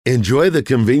Enjoy the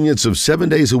convenience of 7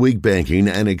 days a week banking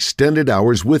and extended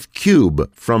hours with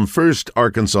Cube from First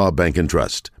Arkansas Bank and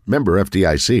Trust. Member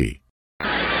FDIC.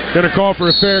 Going to call for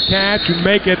a fair catch and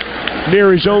make it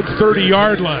near his own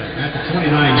 30-yard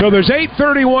line. So there's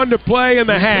 8:31 to play in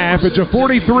the half. It's a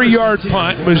 43-yard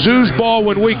punt. Mizzou's ball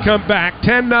when we come back.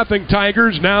 10-0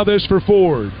 Tigers. Now this for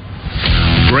Ford.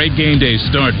 Great game days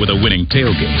start with a winning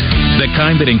tailgate. The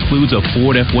kind that includes a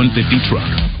Ford F-150 truck.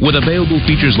 With available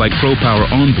features like Pro Power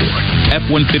onboard,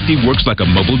 F-150 works like a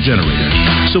mobile generator.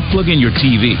 So plug in your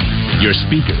TV, your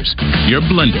speakers, your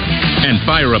blender, and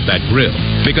fire up that grill.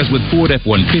 Because with Ford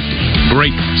F-150,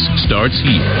 greatness starts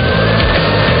here.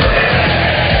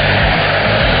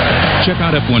 Check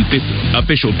out F-150,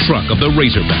 official truck of the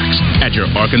Razorbacks, at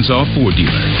your Arkansas Ford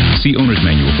dealer. See Owner's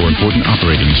Manual for important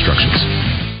operating instructions.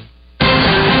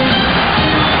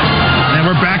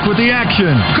 We're back with the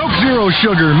action. Coke Zero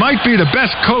Sugar might be the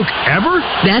best Coke ever.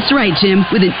 That's right, Jim.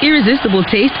 With an irresistible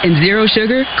taste and zero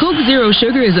sugar, Coke Zero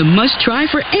Sugar is a must-try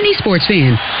for any sports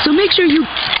fan. So make sure you...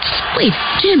 Wait,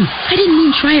 Jim, I didn't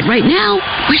mean try it right now.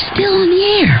 We're still on the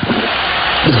air.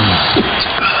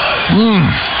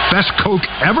 Best Coke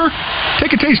ever?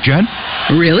 Take a taste, Jen.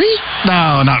 Really?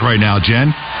 No, not right now,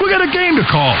 Jen. We got a game to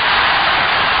call.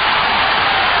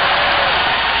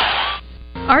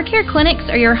 Our Care Clinics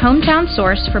are your hometown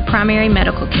source for primary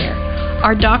medical care.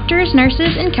 Our doctors,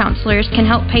 nurses, and counselors can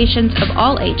help patients of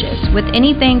all ages with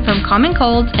anything from common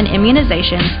colds and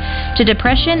immunizations to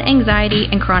depression, anxiety,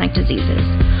 and chronic diseases.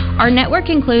 Our network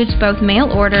includes both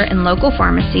mail order and local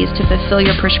pharmacies to fulfill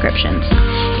your prescriptions.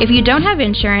 If you don't have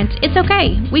insurance, it's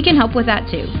okay. We can help with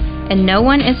that too. And no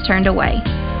one is turned away.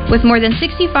 With more than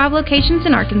 65 locations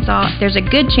in Arkansas, there's a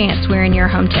good chance we're in your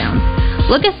hometown.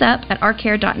 Look us up at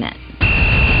ourcare.net.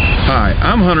 Hi,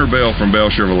 I'm Hunter Bell from Bell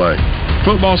Chevrolet.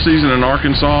 Football season in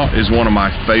Arkansas is one of my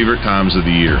favorite times of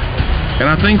the year. And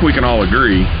I think we can all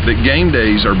agree that game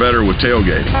days are better with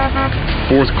tailgating.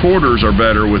 Fourth quarters are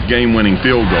better with game-winning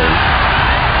field goals.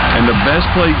 And the best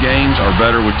played games are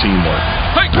better with teamwork.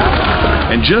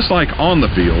 And just like on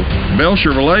the field, Bell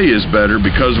Chevrolet is better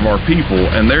because of our people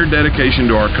and their dedication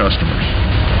to our customers.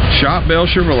 Shop Bell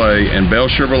Chevrolet and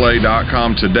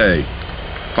BellChevrolet.com today.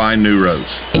 Find new roads.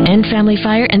 End Family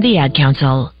Fire and the Ad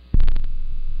Council.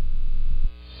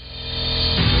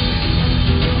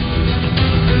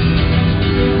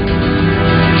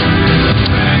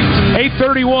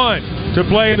 .31 to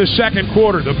play in the second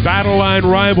quarter. The Battle Line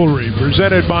rivalry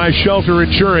presented by Shelter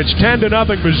Insurance. 10-0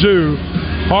 Mizzou.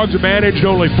 Hogs have managed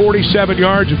only 47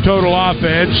 yards of total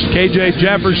offense. KJ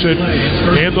Jefferson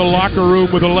in the locker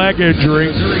room with a leg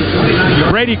injury.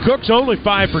 Brady Cook's only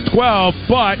 5 for 12,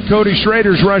 but Cody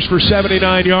Schrader's rushed for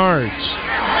 79 yards.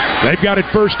 They've got it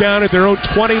first down at their own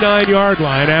 29-yard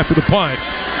line after the punt.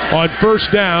 On first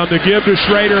down, the give to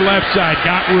Schrader left side.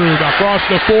 Got room across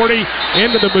the 40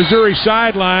 into the Missouri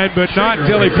sideline, but not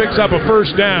until he picks up a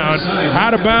first down.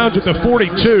 Out of bounds at the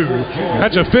 42.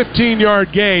 That's a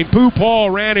 15-yard gain. Pooh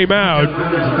Paul ran him out.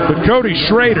 But Cody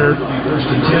Schrader,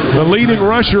 the leading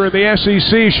rusher in the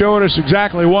SEC, showing us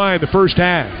exactly why in the first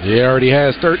half. He already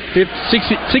has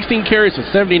 16 carries for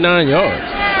 79 yards.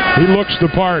 He looks the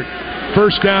part.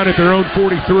 First down at their own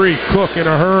 43. Cook in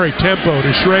a hurry. Tempo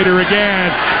to Schrader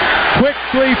again.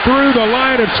 Quickly through the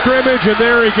line of scrimmage, and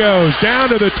there he goes. Down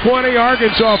to the 20.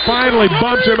 Arkansas finally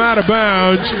bumps him out of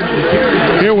bounds.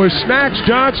 It was Snacks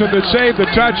Johnson that saved the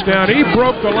touchdown. He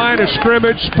broke the line of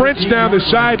scrimmage, sprints down the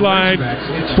sideline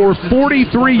for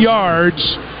 43 yards.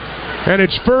 And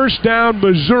it's first down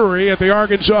Missouri at the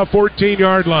Arkansas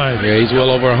 14-yard line. Yeah, he's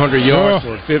well over 100 yards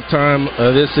for the fifth time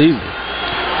this season.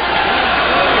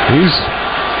 He's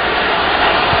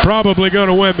probably going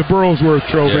to win the Burlsworth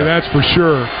Trophy, that's for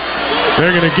sure.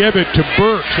 They're going to give it to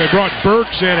Burks. They brought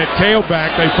Burks in at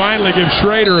tailback. They finally give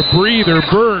Schrader a breather.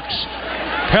 Burks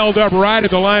held up right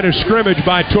at the line of scrimmage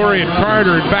by Torian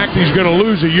Carter. In fact, he's going to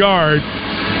lose a yard.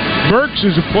 Burks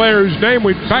is a player whose name,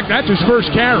 in fact, that's his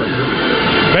first carry.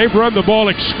 They've run the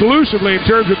ball exclusively in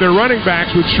terms of their running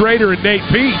backs with Schrader and Nate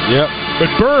Pete. Yep.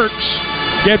 But Burks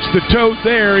gets the tote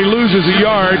there. He loses a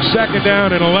yard. Second down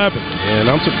and 11. And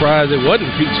I'm surprised it wasn't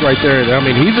Pete's right there. I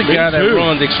mean, he's a guy that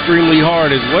runs extremely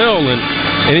hard as well. And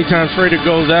anytime Schrader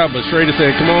goes out, but Schrader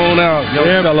said, come on out,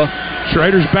 young fella.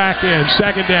 Schrader's back in.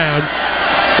 Second down.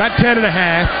 About 10 and a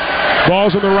half.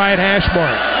 Ball's on the right hash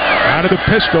mark. Out of the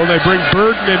pistol, they bring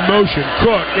Burden in motion.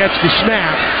 Cook gets the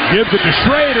snap, gives it to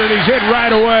Schrader, and he's hit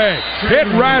right away. Hit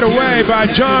right away by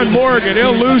John Morgan.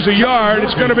 He'll lose a yard.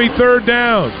 It's going to be third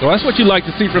down. Well, that's what you like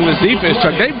to see from this defense,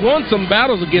 Chuck. They've won some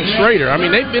battles against Schrader. I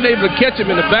mean, they've been able to catch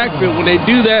him in the backfield. When they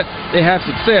do that, they have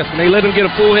success. When they let him get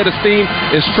a full head of steam,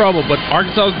 it's trouble. But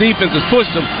Arkansas's defense has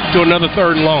pushed them to another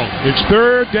third and long. It's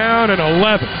third down and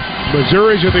 11.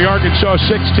 Missouri's at the Arkansas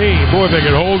 16. Boy, if they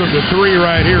could hold them to 3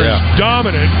 right here. Yeah. As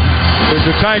dominant as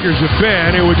the Tigers have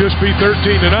been, it would just be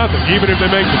 13-0, even if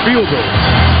they make the field goal.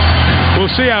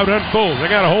 We'll see how it unfolds. They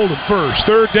got to hold them first.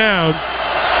 Third down.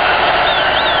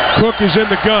 Cook is in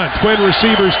the gun. Twin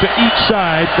receivers to each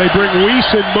side. They bring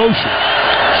Weiss in motion.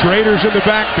 Schrader's in the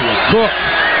backfield. Cook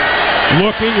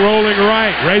looking, rolling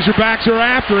right. Razorbacks are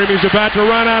after him. He's about to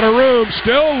run out of room.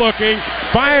 Still looking.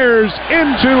 Fires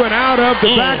into and out of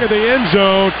the back of the end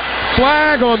zone.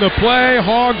 Flag on the play.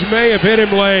 Hogs may have hit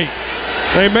him late.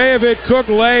 They may have hit Cook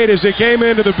late as he came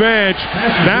into the bench.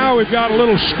 Now we've got a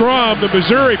little scrum. The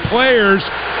Missouri players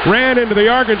ran into the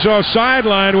Arkansas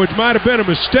sideline, which might have been a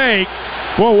mistake.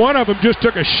 Well, one of them just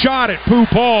took a shot at Pooh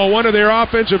Paul. One of their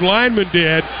offensive linemen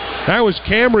did. That was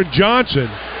Cameron Johnson,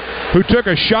 who took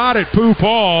a shot at Pooh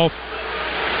Paul.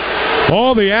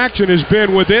 All the action has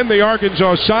been within the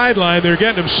Arkansas sideline. They're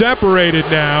getting them separated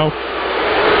now.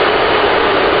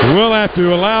 We'll have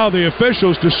to allow the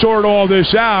officials to sort all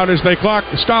this out as they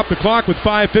stop the clock with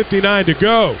 5:59 to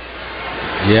go.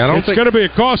 Yeah, it's going to be a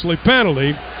costly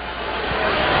penalty.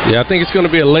 Yeah, I think it's going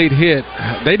to be a late hit.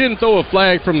 They didn't throw a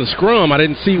flag from the scrum. I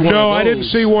didn't see one. No, I didn't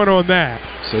see one on that.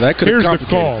 So that could have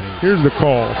complicated things. Here's the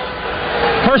call.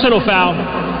 Personal foul,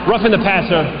 roughing the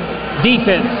passer,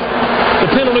 defense.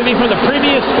 The penalty will be from the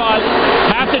previous spot,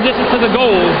 half the distance to the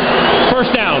goal,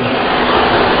 first down.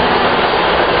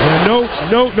 And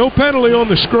no penalty on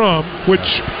the scrum, which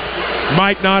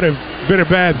might not have been a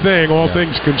bad thing, all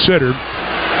things considered.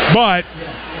 But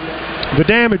the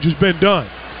damage has been done,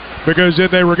 because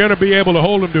if they were going to be able to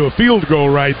hold him to a field goal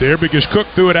right there, because Cook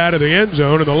threw it out of the end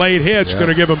zone, and the late hit's going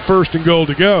to give him first and goal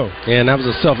to go. Yeah, and that was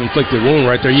a self-inflicted wound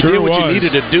right there. You did what you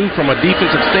needed to do from a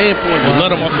defensive standpoint, but let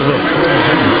him off the hook.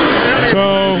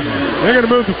 So they're going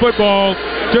to move the football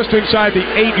just inside the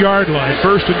 8-yard line.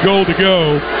 First and goal to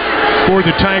go for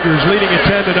the Tigers, leading at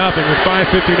 10-0 with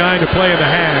 5:59 to play in the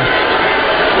half.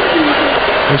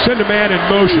 They send a man in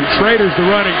motion. Schrader's the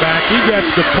running back. He gets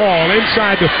the call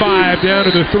inside the 5 down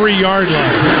to the 3-yard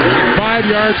line. 5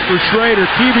 yards for Schrader.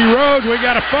 TV Rhodes, we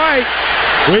got to fight.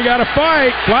 We got to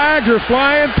fight. Flags are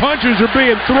flying. Punches are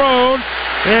being thrown.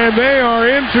 And they are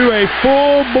into a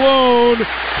full-blown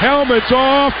helmets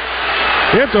off.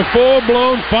 It's a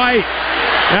full-blown fight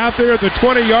out there at the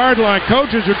 20-yard line.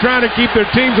 Coaches are trying to keep their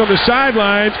teams on the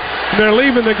sidelines, and they're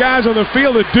leaving the guys on the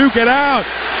field to duke it out.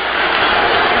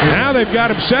 Now they've got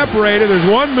them separated. There's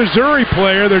one Missouri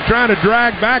player they're trying to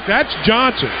drag back. That's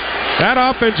Johnson. That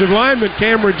offensive lineman,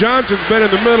 Cameron Johnson's been in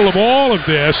the middle of all of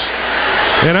this.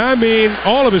 And I mean,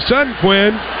 all of a sudden,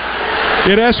 Quinn,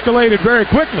 it escalated very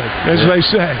quickly, as they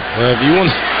say.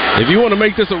 If you want to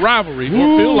make this a rivalry,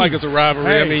 or feel like it's a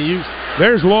rivalry, hey, I mean,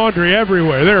 there's laundry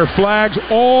everywhere. There are flags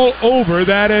all over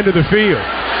that end of the field.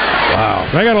 Wow.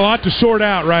 They got a lot to sort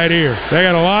out right here. They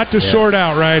got a lot to sort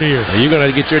out right here. Well, you're going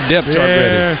to get your depth chart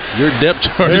ready. Your depth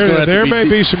chart is going to have to be... There may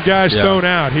be some guys thrown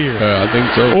out here. I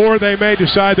think so. Or they may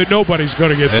decide that nobody's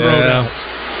going to get thrown out.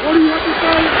 What do you have to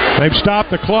say? They've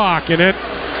stopped the clock, and it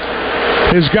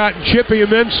has gotten chippy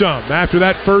and then some after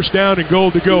that first down and goal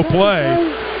to go play.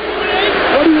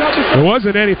 There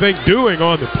wasn't anything doing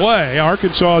on the play.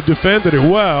 Arkansas defended it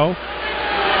well.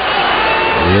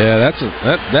 Yeah,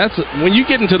 that's when you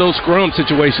get into those scrum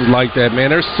situations like that,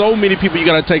 man, there's so many people you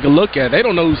got to take a look at. They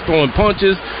don't know who's throwing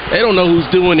punches. They don't know who's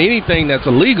doing anything that's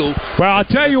illegal. Well, I'll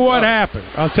tell you what happened.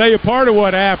 I'll tell you part of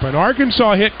what happened.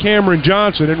 Arkansas hit Cameron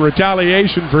Johnson in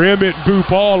retaliation for him hitting Pooh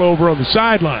Paul over on the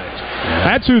sidelines.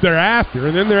 That's who they're after,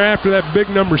 and then they're after that big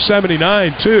number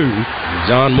 79, too.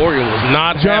 John Morgan was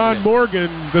not John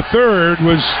Morgan, the third,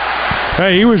 was,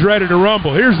 hey, he was ready to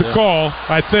rumble. Here's the call,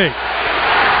 I think.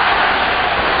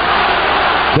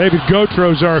 David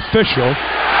Gautro's our official,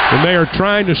 and they are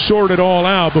trying to sort it all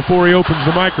out before he opens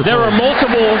the microphone. There are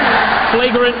multiple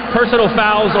flagrant personal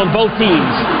fouls on both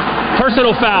teams.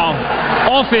 Personal foul,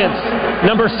 offense,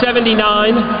 number 79.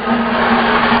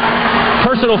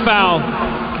 Personal foul,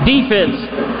 defense,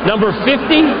 number 50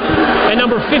 and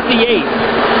number 58.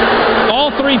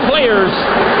 All three players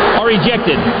are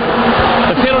ejected.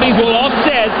 The penalties will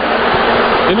offset,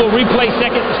 and we'll play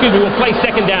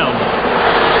second down.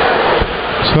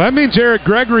 So that means Eric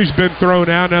Gregory's been thrown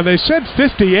out. Now, they said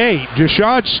 58.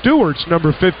 Jashad Stewart's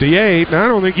number 58, and I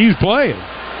don't think he's playing.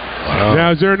 Wow.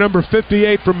 Now, is there a number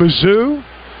 58 from Mizzou?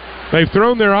 They've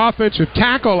thrown their offensive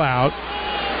tackle out,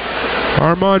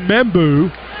 Armand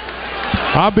Membu.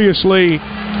 Obviously,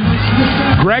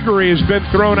 Gregory has been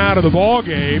thrown out of the ball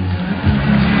game.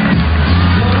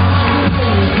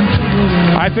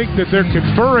 I think that they're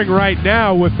conferring right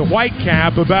now with the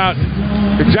Whitecap about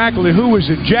exactly who was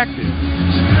ejected.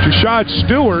 Jashad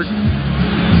Stewart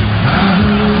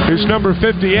is number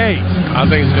 58. I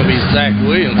think it's going to be Zach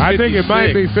Williams. 56. I think it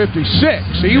might be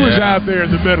 56. He was out there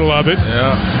in the middle of it.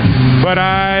 Yeah. But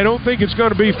I don't think it's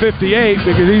going to be 58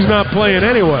 because he's not playing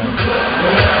anyway.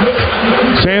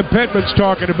 Sam Pittman's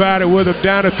talking about it with him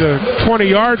down at the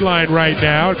 20-yard line right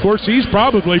now. Of course, he's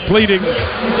probably pleading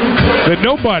that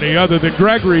nobody other than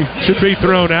Gregory should be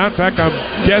thrown out. In fact, I'm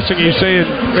guessing he's saying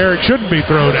Eric shouldn't be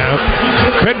thrown out.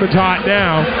 Pittman's hot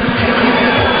now.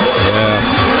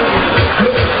 Yeah.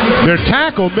 Their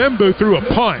tackle, Membu, threw a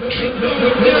punch.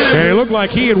 And it looked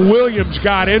like he and Williams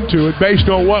got into it based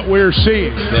on what we're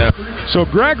seeing. Yeah. So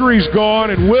Gregory's gone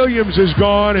and Williams is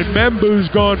gone and Membu's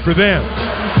gone for them.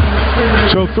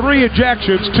 So 3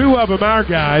 ejections, 2 of them our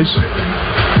guys.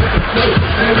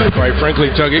 Quite frankly,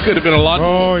 Chuck, it could have been a lot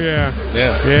more. Oh, yeah.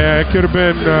 Yeah, it could have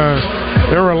been.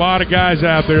 There were a lot of guys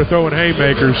out there throwing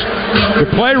haymakers. The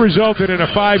play resulted in a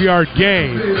 5-yard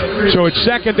gain, so it's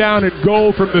second down and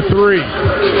goal from the 3.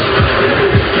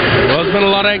 Well, there's been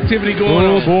a lot of activity going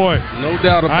on. Oh, boy. No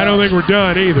doubt about it. I don't think we're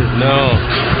done either. No.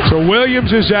 So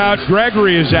Williams is out,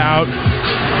 Gregory is out,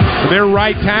 and their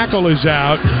right tackle is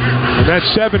out, and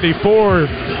that's 74,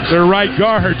 their right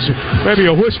guards, maybe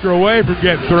a whisker away from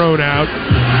getting thrown out.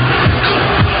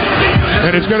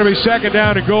 And it's going to be second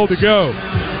down and goal to go.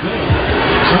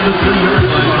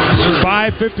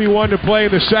 5:51 to play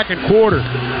in the second quarter.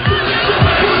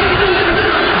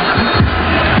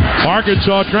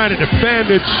 Arkansas trying to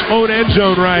defend its own end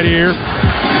zone right here.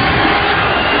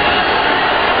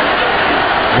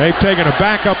 They've taken a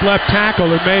backup left tackle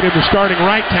and made him the starting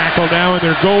right tackle now in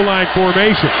their goal line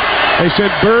formation. They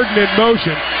send Burden in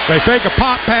motion. They fake a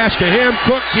pop pass to him.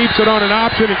 Cook keeps it on an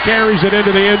option and carries it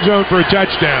into the end zone for a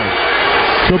touchdown.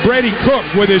 So Brady Cook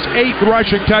with his 8th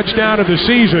rushing touchdown of the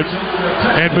season,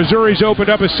 and Missouri's opened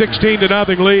up a 16-0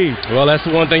 lead. Well, that's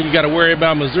the one thing you got to worry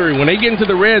about Missouri. When they get into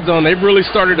the red zone, they've really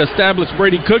started to establish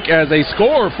Brady Cook as a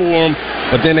scorer for them,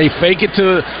 but then they fake it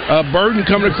to Burden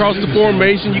coming across the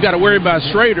formation. You got to worry about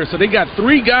Schrader. So they got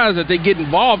 3 guys that they get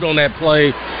involved on that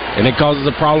play, and it causes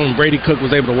a problem. Brady Cook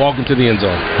was able to walk into the end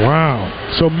zone. Wow.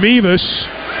 So Mevis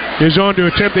is on to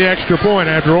attempt the extra point.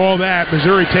 After all that,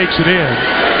 Missouri takes it in.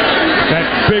 That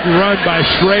big run by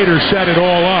Schrader set it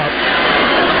all up.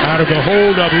 Out of the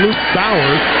hold of Luke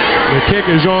Bauer, the kick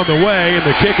is on the way, and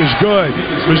the kick is good.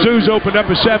 Mizzou's opened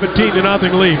up a 17-0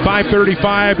 lead.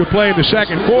 5:35 to play in the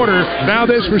second quarter. Now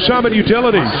this for Summit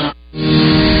Utilities.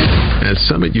 At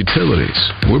Summit Utilities,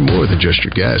 we're more than just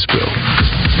your gas bill.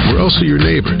 We're also your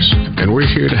neighbors, and we're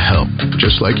here to help,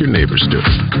 just like your neighbors do.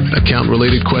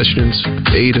 Account-related questions,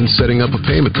 aid in setting up a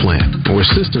payment plan, or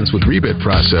assistance with rebate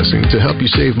processing to help you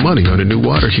save money on a new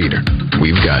water heater.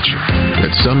 We've got you.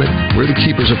 At Summit, we're the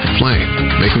keepers of the flame,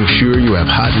 making sure you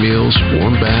have hot meals,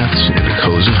 warm baths, and a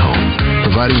cozy home,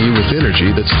 providing you with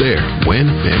energy that's there when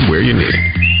and where you need it.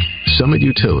 Summit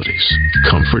Utilities.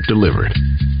 Comfort delivered.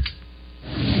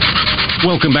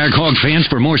 Welcome back, Hog fans,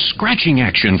 for more scratching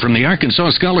action from the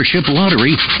Arkansas Scholarship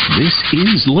Lottery. This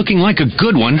is looking like a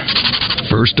good one.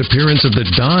 First appearance of the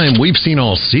dime we've seen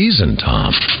all season, Tom.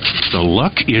 The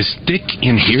luck is thick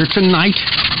in here tonight.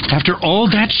 After all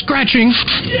that scratching,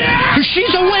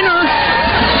 she's a winner!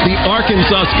 The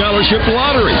Arkansas Scholarship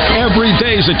Lottery. Every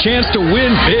day's a chance to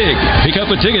win big. Pick up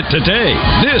a ticket today.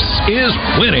 This is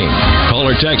winning. Call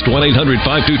or text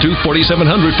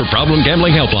 1-800-522-4700 for Problem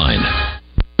Gambling Helpline.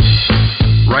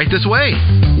 Right this way.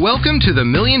 Welcome to the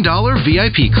 $1 Million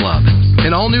VIP Club,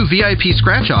 an all-new VIP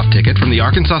scratch-off ticket from the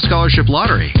Arkansas Scholarship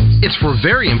Lottery. It's for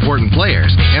very important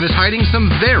players and is hiding some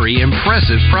very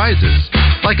impressive prizes,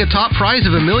 like a top prize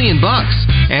of $1 million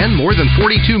and more than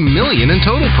 $42 million in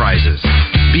total prizes.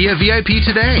 Be a VIP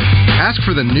today. Ask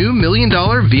for the new $1 Million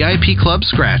VIP Club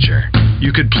Scratcher.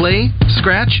 You could play,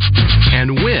 scratch,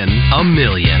 and win $1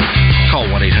 million. Call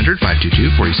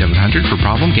 1-800-522-4700 for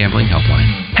Problem Gambling Helpline.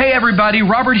 Hey everybody,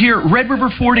 Robert here, Red River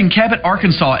Ford in Cabot,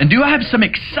 Arkansas, and do I have some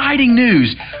exciting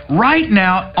news? Right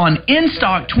now, on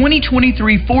in-stock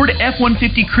 2023 Ford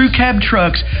F-150 Crew Cab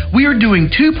trucks, we are doing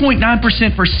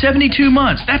 2.9% for 72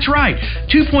 months. That's right,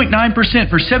 2.9%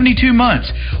 for 72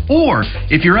 months. Or,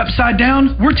 if you're upside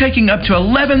down, we're taking up to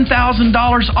 $11,000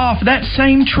 off that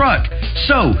same truck.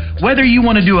 So, whether you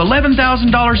want to do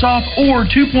 $11,000 off or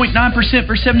 2.9%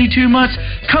 for 72 months.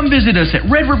 Come visit us at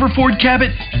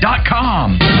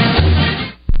redriverfordcabot.com.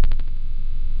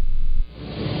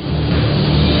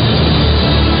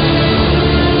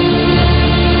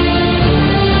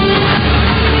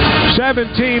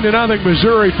 17-0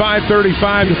 Missouri,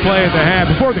 5:35 to play in the half.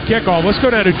 Before the kickoff, let's go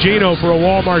down to Gino for a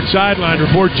Walmart sideline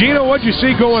report. Gino, what'd you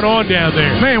see going on down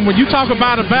there? Man, when you talk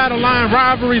about a battle line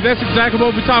rivalry, that's exactly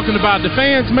what we're talking about. The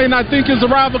fans may not think it's a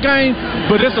rival game,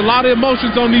 but there's a lot of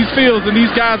emotions on these fields, and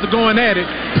these guys are going at it,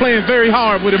 playing very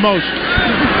hard with emotion.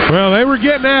 Well, they were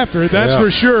getting after it, that's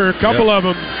for sure. A couple of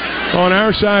them on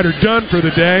our side are done for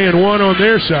the day, and one on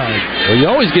their side. Well, you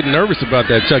always get nervous about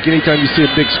that, Chuck, anytime you see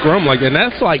a big scrum like that, and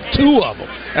that's like two of them.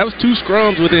 That was two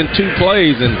scrums within 2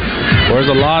 plays, and there's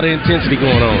a lot of intensity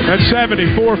going on. That's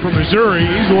 74 for Missouri.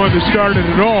 He's the one that started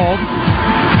it all.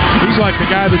 He's like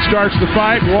the guy that starts the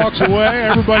fight, walks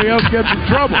away, everybody else gets in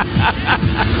trouble.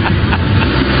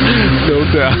 No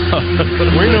doubt.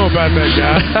 We know about that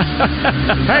guy.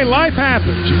 Hey, life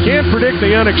happens. You can't predict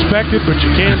the unexpected, but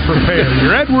you can prepare.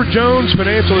 Your Edward Jones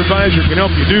financial advisor can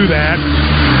help you do that.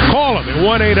 Call him at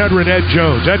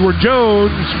 1-800-ED-JONES. Edward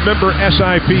Jones, member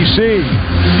SIPC.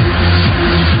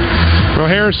 Well,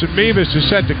 Harrison Mevis is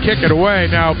set to kick it away.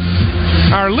 Now,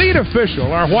 our lead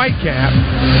official, our white cap,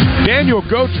 Daniel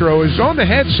Gautreaux, is on the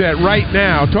headset right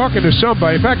now talking to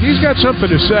somebody. In fact, he's got something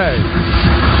to say.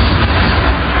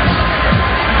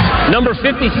 Number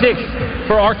 56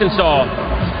 for Arkansas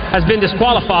has been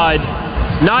disqualified,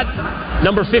 not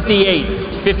number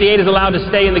 58. 58 is allowed to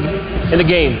stay in the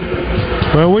game.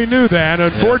 Well, we knew that.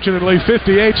 Unfortunately,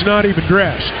 58's not even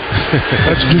dressed.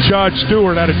 That's Jashad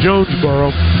Stewart out of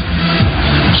Jonesboro.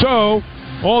 So,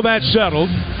 all that settled.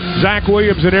 Zach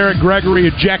Williams and Eric Gregory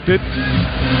ejected.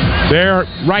 Their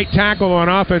right tackle on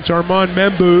offense, Armand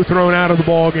Membu, thrown out of the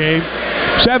ball game.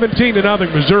 17-0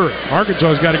 Missouri.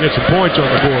 Arkansas's got to get some points on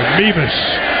the board. Mevis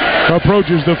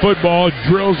approaches the football,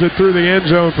 drills it through the end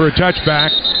zone for a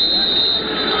touchback.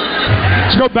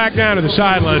 Let's go back down to the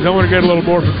sidelines. I want to get a little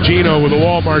more from Gino with the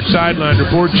Walmart sideline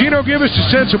report. Gino, give us a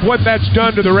sense of what that's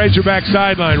done to the Razorback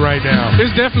sideline right now.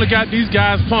 It's definitely got these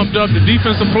guys pumped up. The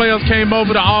defensive players came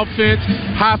over the offense,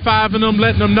 high-fiving them,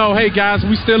 letting them know, hey, guys,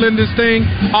 we still in this thing.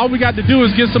 All we got to do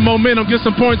is get some momentum, get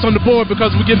some points on the board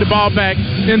because we get the ball back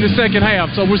in the second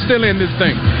half. So we're still in this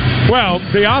thing. Well,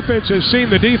 the offense has seen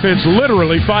the defense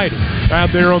literally fighting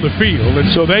out there on the field,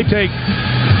 and so they take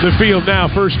the field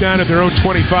now, first down at their own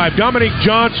 25. Dominique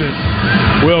Johnson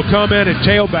will come in at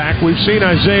tailback. We've seen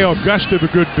Isaiah Augusta a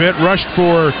good bit, rushed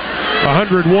for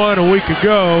 101 a week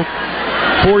ago,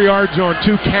 4 yards on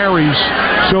 2 carries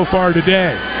so far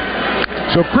today.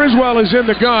 So Criswell is in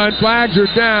the gun, flags are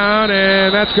down,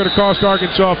 and that's going to cost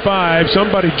Arkansas 5.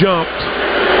 Somebody jumped.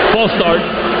 False start,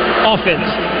 offense,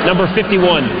 number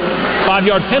 51.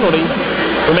 5-yard penalty,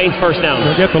 remains first down.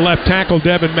 They'll get the left tackle,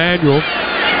 Devin Manuel.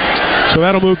 So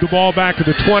that'll move the ball back to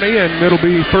the 20, and it'll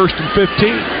be 1st and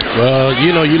 15. Well,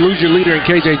 you know, you lose your leader in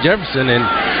KJ Jefferson, and,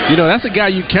 you know, that's the guy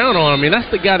you count on. I mean, that's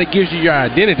the guy that gives you your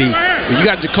identity. But you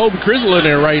got Jacoby Criswell in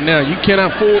there right now. You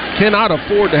cannot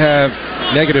afford to have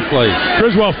negative plays.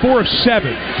 Criswell 4 of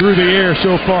 7 through the air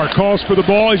so far. Calls for the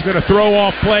ball. He's going to throw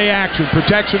off play action.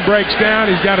 Protection breaks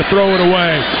down. He's got to throw it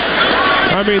away.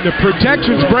 I mean, the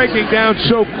protection's breaking down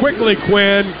so quickly,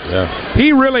 Quinn. Yeah.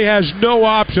 He really has no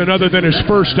option other than his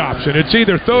first option. It's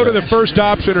either throw to the first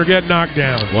option or get knocked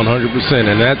down. 100%.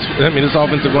 And this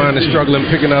offensive line is struggling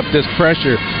picking up this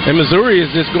pressure. And Missouri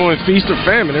is just going feast or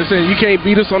famine. They're saying you can't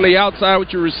beat us on the outside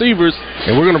with your receivers,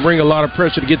 and we're going to bring a lot of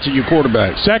pressure to get to your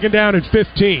quarterback. Second down and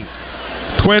 15.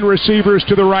 Twin receivers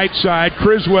to the right side.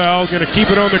 Criswell going to keep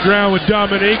it on the ground with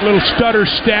Dominique. Little stutter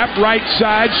step. Right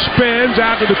side. Spins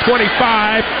out to the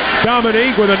 25.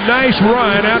 Dominique with a nice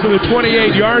run out to the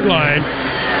 28-yard line.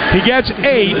 He gets 8.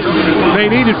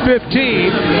 They needed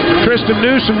 15. Tristan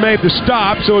Newsom made the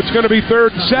stop, so it's going to be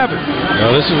 3rd and 7.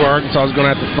 Now, this is where Arkansas is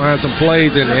going to have to find some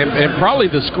plays, and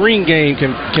probably the screen game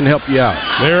can help you out.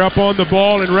 They're up on the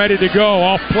ball and ready to go.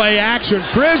 Off play action.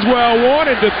 Criswell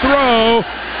wanted to throw,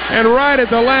 and right at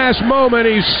the last moment,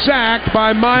 he's sacked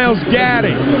by Miles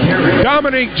Gaddy.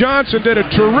 Dominique Johnson did a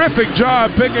terrific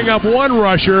job picking up one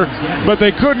rusher, but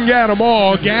they couldn't get them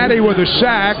all. Gaddy with a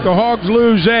sack. The Hogs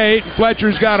lose 8.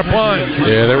 Fletcher's got a punt.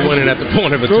 Yeah, they're winning at the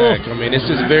point of attack. I mean, it's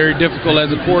just very difficult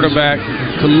as a quarterback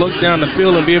to look down the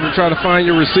field and be able to try to find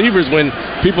your receivers when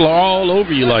people are all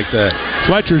over you like that.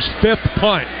 Fletcher's 5th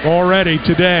punt already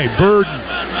today. Burden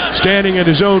standing at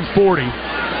his own 40.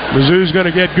 Mizzou's going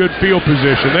to get good field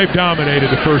position. They've dominated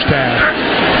the first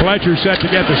half. Fletcher set to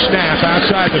get the snap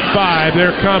outside the 5.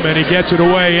 They're coming. He gets it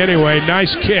away anyway.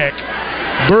 Nice kick.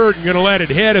 Burden going to let it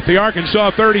hit at the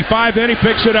Arkansas 35. Then he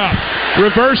picks it up.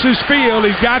 Reverses field.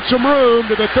 He's got some room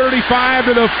to the 35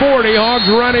 to the 40. Hogs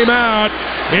run him out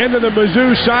into the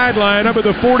Mizzou sideline up at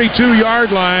the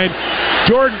 42-yard line.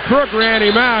 Jordan Crook ran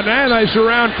him out. Now they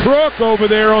surround Crook over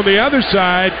there on the other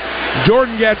side.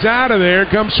 Jordan gets out of there,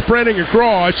 comes sprinting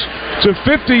across. It's a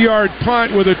 50-yard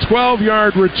punt with a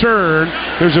 12-yard return.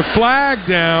 There's a flag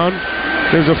down.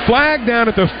 There's a flag down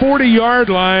at the 40-yard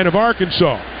line of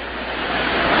Arkansas.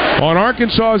 On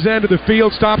Arkansas's end of the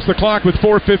field, stops the clock with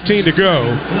 4:15 to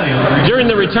go. During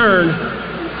the return,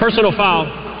 personal foul,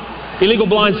 illegal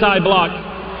blindside block,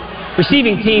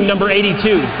 receiving team number 82.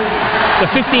 The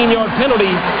 15-yard penalty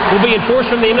will be enforced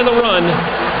from the end of the run.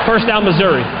 First down,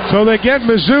 Missouri. So they get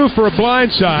Mizzou for a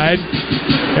blindside,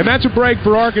 and that's a break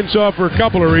for Arkansas for a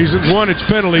couple of reasons. One, it's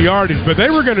penalty yardage, but they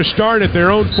were going to start at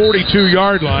their own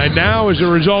 42-yard line. Now, as a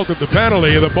result of the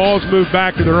penalty, the ball's moved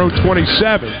back to their own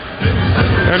 27.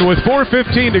 And with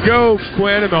 4:15 to go,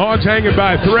 Quinn, and the Hogs hanging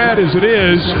by a thread as it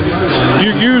is,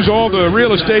 you use all the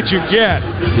real estate you get.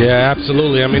 Yeah,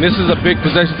 absolutely. I mean, this is a big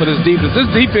possession for this defense. This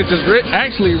defense has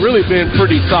actually really been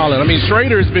pretty solid. I mean,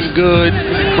 Schrader has been good.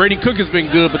 Brady Cook has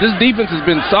been good. But this defense has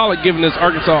been solid, giving this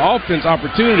Arkansas offense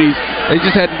opportunities. They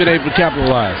just hadn't been able to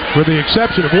capitalize. With the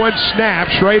exception of one snap,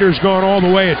 Schrader's gone all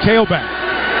the way at tailback.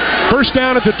 First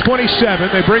down at the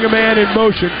 27. They bring a man in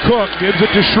motion. Cook gives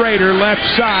it to Schrader, left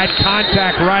side.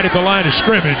 Contact right at the line of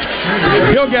scrimmage.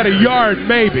 He'll get a yard,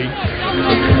 maybe.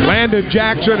 Landon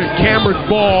Jackson and Cameron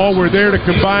Ball were there to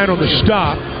combine on the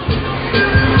stop.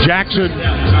 Jackson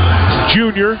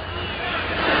Jr.,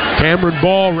 Cameron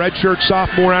Ball, redshirt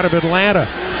sophomore out of Atlanta.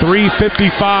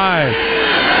 3:55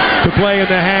 to play in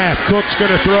the half. Cook's going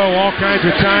to throw all kinds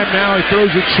of time. Now he throws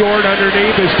it short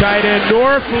underneath his tight end,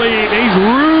 Norfleet. He's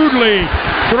rudely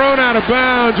thrown out of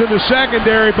bounds in the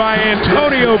secondary by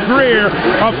Antonio Greer.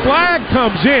 A flag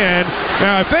comes in.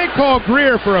 Now, if they call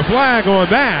Greer for a flag on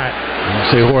that,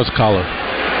 say horse collar.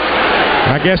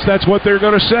 I guess that's what they're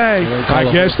going to say. I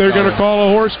guess they're going to call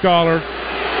a horse collar.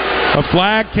 A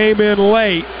flag came in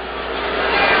late.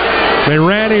 They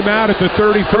ran him out at the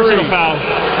 33. Personal foul.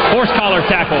 Horse collar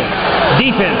tackle.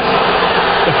 Defense.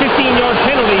 The 15-yard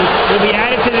penalty will be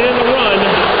added to the end of the run.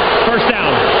 First down.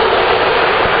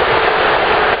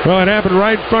 Well, it happened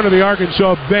right in front of the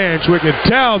Arkansas bench. We could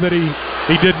tell that he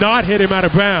did not hit him out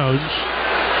of bounds.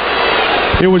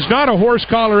 It was not a horse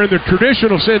collar in the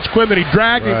traditional sense, Quinn, that he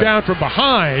dragged him down from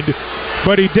behind,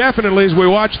 but he definitely, as we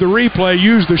watch the replay,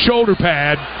 used the shoulder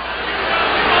pad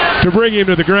to bring him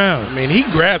to the ground. I mean, he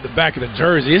grabbed the back of the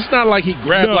jersey. It's not like he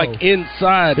grabbed like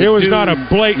inside. It was not a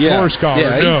blatant horse collar.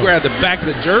 Yeah, he grabbed the back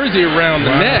of the jersey around the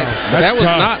neck. That was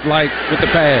not like with the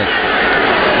pad.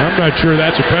 I'm not sure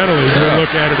that's a penalty. We'll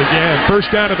look at it again.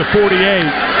 First down at the 48.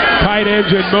 Tight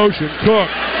ends in motion. Cook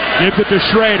gives it to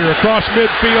Schrader across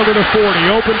midfield to the 40.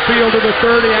 Open field to the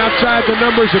 30. Outside the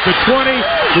numbers at the 20,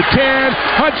 the 10.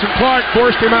 Hudson Clark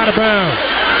forced him out of bounds.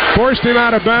 Forced him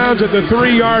out of bounds at the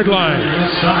 3-yard line.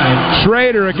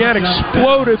 Schrader again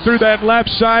exploded through that left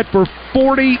side for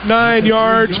 49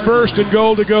 yards. First and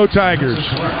goal to go Tigers.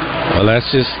 Well, they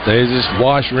just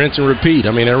wash, rinse, and repeat.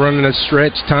 I mean, they're running a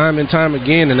stretch time and time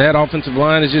again, and that offensive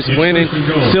line is just winning,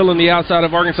 sealing the outside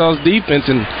of Arkansas's defense,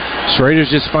 and Schrader's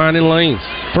just finding lanes.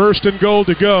 First and goal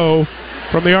to go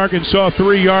from the Arkansas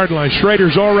 3-yard line.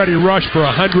 Schrader's already rushed for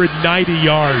 190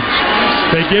 yards.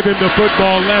 They give him the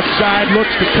football left side,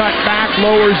 looks to cut back,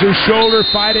 lowers his shoulder,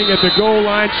 fighting at the goal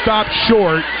line, stopped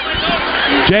short.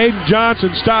 Jaden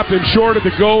Johnson stopped him short at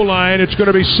the goal line. It's going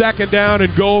to be second down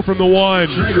and goal from the 1.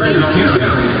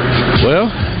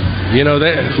 Well, you know,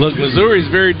 look, Missouri is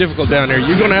very difficult down there.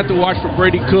 You're going to have to watch for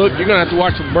Brady Cook. You're going to have to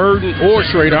watch for Burden or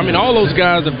Schrader. I mean, all those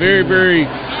guys are very, very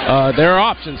they're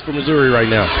options for Missouri right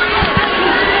now.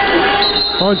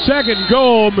 On second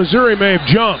goal, Missouri may have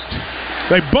jumped.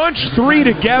 They bunched 3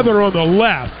 together on the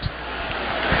left.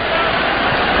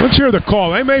 Let's hear the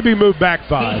call. They may be moved back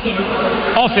 5.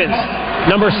 Offense,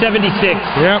 number 76.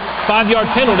 Yep. 5-yard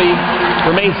penalty,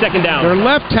 remains second down. Their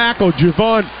left tackle,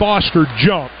 Javon Foster,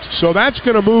 jumped. So that's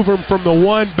going to move him from the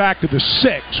 1 back to the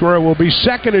 6, where it will be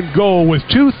second and goal with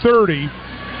 2:30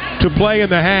 to play in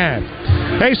the half.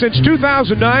 Hey, since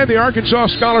 2009, the Arkansas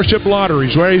Scholarship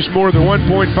Lottery's raised more than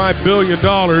 $1.5 billion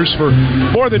for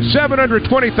more than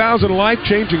 720,000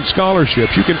 life-changing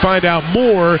scholarships. You can find out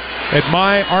more at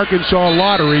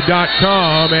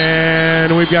myarkansaslottery.com.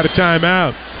 And we've got a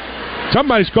timeout.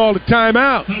 Somebody's called a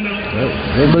timeout.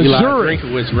 Missouri. Eli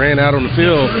Drinkowitz ran out on the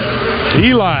field.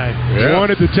 Eli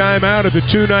wanted the timeout at the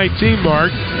 2:19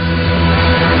 mark.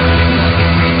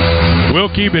 We'll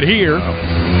keep it here.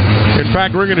 In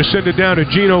fact, we're going to send it down to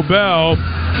Gino Bell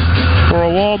for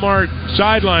a Walmart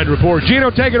sideline report. Gino,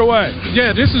 take it away.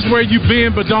 Yeah, this is where you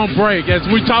bend but don't break. As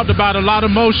we talked about, a lot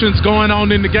of motions going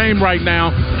on in the game right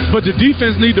now, but the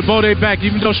defense need to bow their back.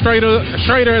 Even though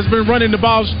Schrader has been running the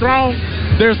ball strong,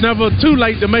 there's never too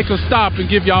late to make a stop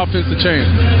and give your offense a chance.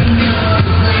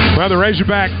 Well, the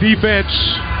Razorback defense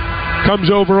comes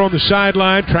over on the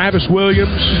sideline. Travis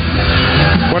Williams,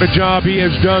 what a job he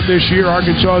has done this year.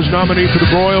 Arkansas's nominee for the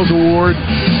Broyles Award.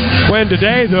 When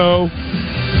today, though,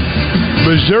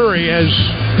 Missouri has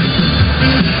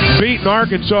beaten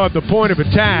Arkansas at the point of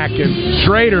attack, and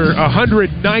Schrader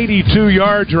 192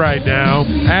 yards right now,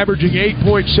 averaging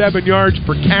 8.7 yards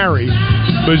per carry.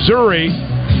 Missouri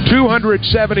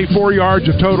 274 yards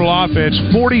of total offense,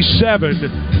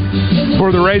 47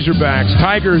 for the Razorbacks.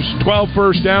 Tigers 12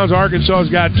 first downs. Arkansas's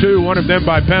got 2, one of them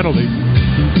by penalty.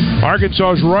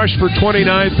 Arkansas's rush for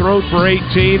 29, thrown for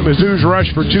 18. Mizzou's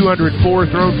rush for 204,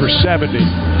 thrown for 70.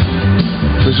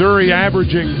 Missouri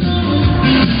averaging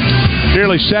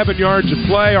nearly 7 yards of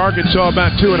play. Arkansas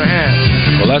about 2.5.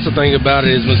 Well, that's the thing about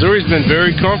it is Missouri's been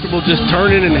very comfortable just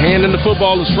turning and handing the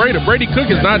football to Schrader. Brady Cook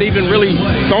has not even really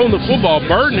thrown the football.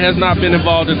 Burden has not been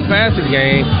involved in the passing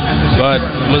game, but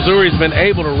Missouri's been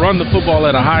able to run the football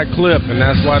at a high clip, and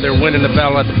that's why they're winning the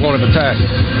battle at the point of attack.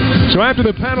 So after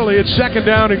the penalty, it's 2nd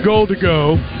down and goal to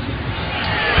go.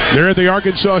 They're at the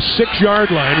Arkansas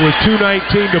 6-yard line with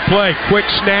 2:19 to play. Quick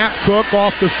snap, Cook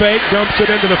off the fake, dumps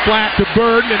it into the flat to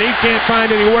Burden, and he can't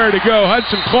find anywhere to go.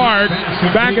 Hudson Clark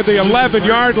back at the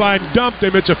 11-yard line, dumped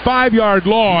him. It's a 5-yard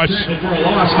loss.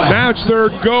 Now it's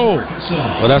 3rd goal.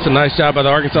 Well, that's a nice job by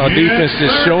the Arkansas defense,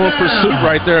 just showing pursuit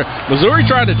right there. Missouri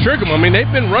tried to trick them. I mean,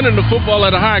 they've been running the football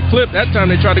at a high clip. That time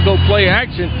they tried to go play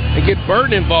action and get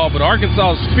Burden involved, but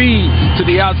Arkansas' speed to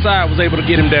the outside was able to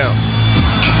get him down.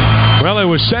 Well, it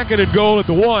was 2nd and goal at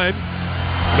the 1.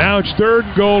 Now it's 3rd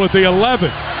and goal at the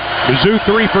 11. Mizzou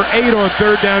 3 for 8 on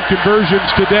 3rd down conversions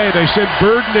today. They send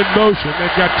Burden in motion.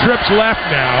 They've got trips left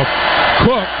now.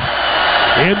 Cook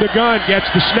in the gun, gets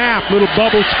the snap. Little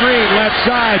bubble screen, left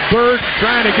side. Burden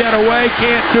trying to get away,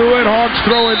 can't do it. Hogs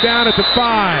throwing down at the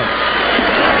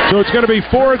 5. So it's going to be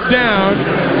 4th down.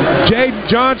 Jaden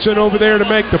Johnson over there to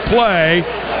make the play.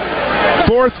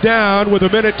 4th down with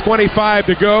 1:25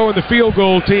 to go, and the field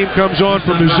goal team comes on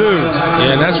for Mizzou.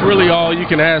 Yeah, and that's really all you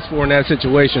can ask for in that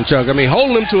situation, Chuck. I mean,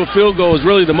 holding them to a field goal is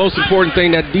really the most important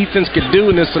thing that defense could do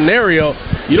in this scenario.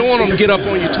 You don't want them to get up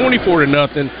on you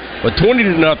 24-0, but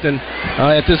 20-0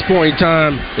 at this point in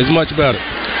time is much better.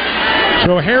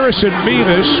 So Harrison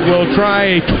Mevis will try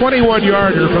a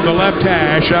 21-yarder from the left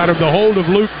hash out of the hold of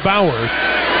Luke Bauer.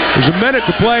 There's a minute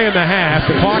to play in the half.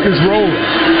 The clock is rolling.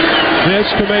 This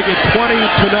to make it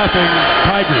 20-0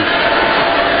 Tigers.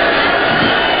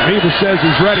 Mevis says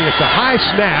he's ready. It's a high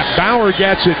snap. Bauer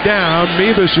gets it down.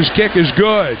 Mevis' kick is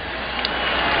good.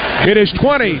 It is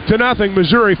 20-0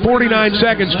 Missouri. 49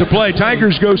 seconds to play.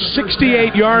 Tigers go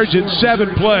 68 yards in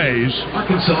 7 plays.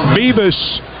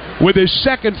 Mevis with his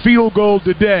 2nd field goal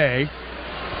today.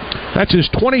 That's his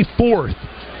 24th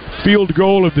field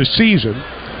goal of the season.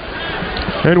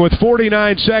 And with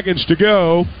 49 seconds to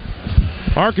go,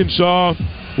 Arkansas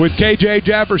with K.J.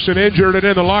 Jefferson injured and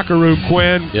in the locker room,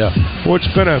 Quinn. Yeah. Well, it's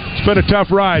been a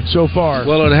tough ride so far.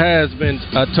 Well, it has been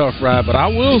a tough ride, but I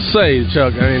will say,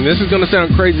 Chuck, I mean, this is going to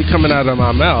sound crazy coming out of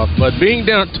my mouth, but being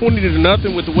down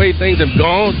 20-0 with the way things have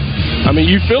gone, I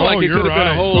mean, you feel like it could have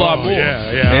been a whole lot more.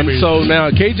 Yeah, and so now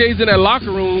KJ's in that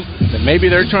locker room, and maybe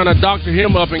they're trying to doctor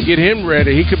him up and get him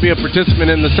ready. He could be a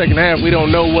participant in the second half. We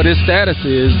don't know what his status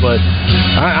is, but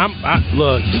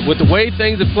look, with the way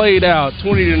things have played out,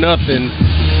 20-0,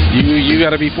 you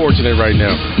got to be fortunate right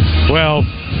now. Well,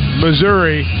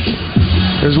 Missouri,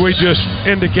 as we just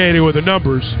indicated with the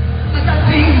numbers,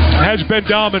 has been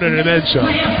dominant and then some.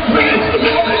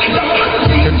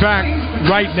 In fact,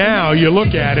 right now, you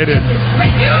look at it, and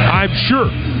I'm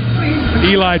sure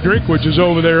Eli Drinkwitz is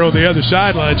over there on the other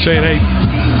sideline saying, hey,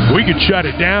 we could shut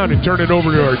it down and turn it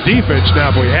over to our defense now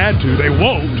if we had to. They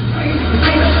won't.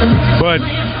 But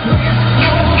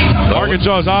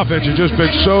Arkansas's offense has just been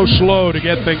so slow to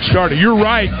get things started. You're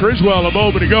right. Criswell a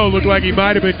moment ago looked like he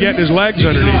might have been getting his legs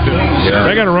underneath him. Yeah.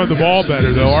 They got to run the ball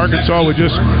better, though. Arkansas with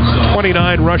just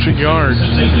 29 rushing yards.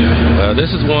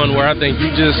 This is one where I think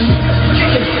you just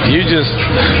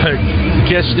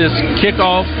catch this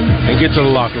kickoff and get to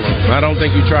the locker room. I don't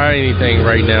think you try anything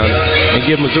right now and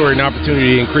give Missouri an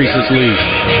opportunity to increase this lead.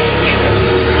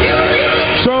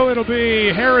 So it'll be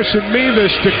Harrison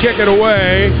Mevis to kick it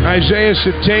away. Isaiah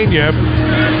Satania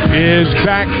is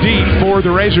back deep for the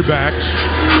Razorbacks.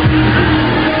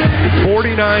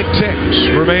 49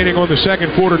 ticks remaining on the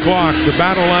second quarter clock. The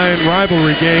Battle Line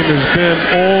rivalry game has been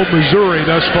all Missouri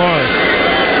thus far.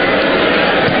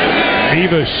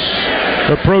 Davis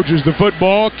approaches the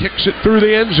football, kicks it through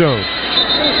the end zone.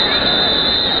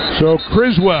 So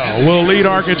Criswell will lead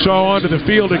Arkansas onto the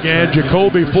field again.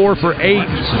 Jacoby 4 for 8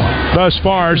 thus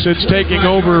far since taking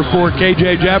over for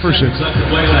K.J. Jefferson.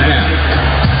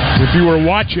 If you were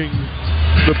watching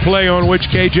the play on which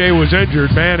K.J. was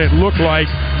injured, man, it looked like,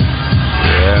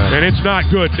 and it's not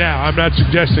good now, I'm not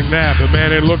suggesting that, but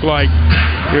man, it looked like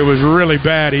it was really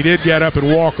bad. He did get up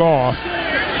and walk off,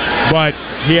 but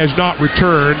he has not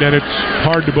returned, and it's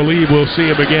hard to believe we'll see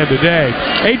him again today.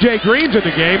 A.J. Green's in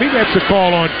the game. He gets the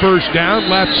call on first down,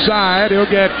 left side. He'll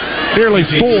get nearly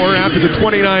 4 after the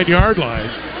 29-yard line.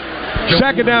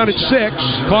 Second down at 6.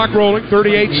 Clock rolling,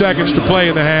 38 seconds to play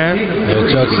in the half.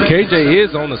 KJ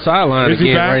is on the sideline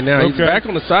again right now. Okay. He's back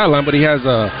on the sideline, but he has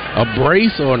a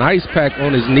brace or an ice pack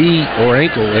on his knee or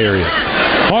ankle area.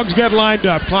 Hogs get lined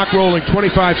up. Clock rolling,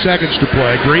 25 seconds to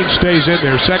play. Green stays in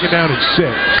there. Second down at 6.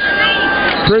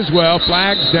 Criswell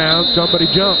flags down. Somebody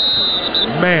jumped.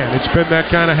 Man, it's been that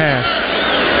kind of half.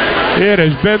 It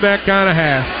has been that kind of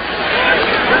half.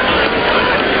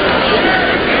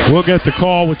 We'll get the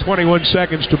call with 21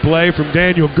 seconds to play from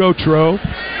Daniel Gautreaux.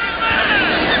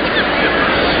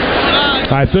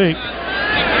 I think.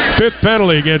 5th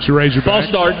penalty against the Razorbacks. Ball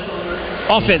start.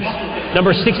 Offense,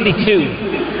 number 62.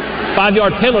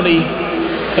 5-yard penalty.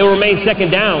 It will remain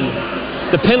second down.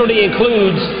 The penalty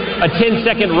includes a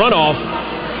 10-second runoff.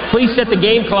 Please set the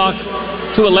game clock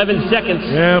to 11 seconds.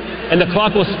 Yep. And the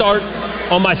clock will start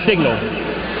on my signal.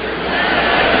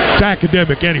 It's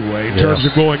academic anyway in terms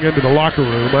of going into the locker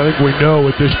room. I think we know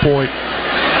at this point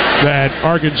that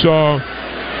Arkansas,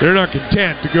 they're not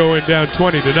content to go in down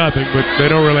 20-0, but they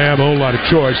don't really have a whole lot of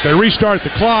choice. They restart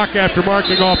the clock after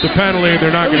marking off the penalty, and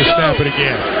they're not going to snap it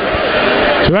again.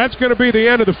 So that's going to be the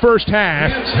end of the first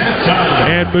half,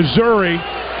 and Missouri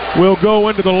will go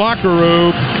into the locker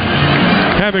room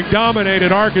having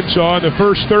dominated Arkansas in the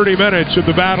first 30 minutes of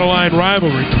the Battle Line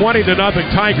rivalry. 20-0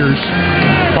 Tigers.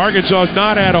 Arkansas has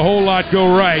not had a whole lot go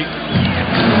right.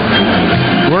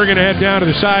 We're going to head down to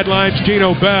the sidelines.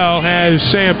 Gino Bell has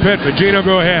Sam Pittman. Gino,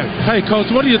 go ahead. Hey, Coach,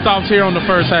 what are your thoughts here on the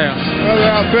first half? Well,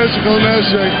 our physicalness,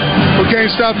 we can't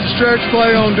stop the stretch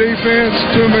play on defense.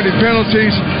 Too many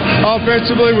penalties.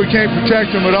 Offensively, we can't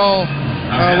protect them at all.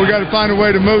 We got to find a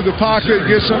way to move the pocket,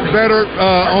 get something better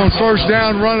on first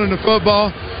down, running the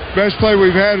football. Best play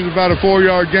we've had is about a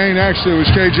 4-yard gain. Actually, it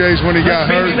was KJ's when he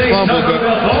got hurt and fumbled.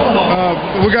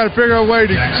 But we got to figure out a way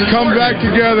to come back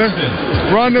together,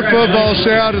 run the football,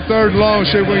 stay out of 3rd and long,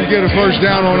 see if we can get a first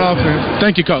down on offense.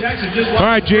 Thank you, Coach. All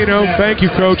right, Gino. Thank you,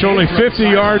 Coach. Only 50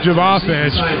 yards of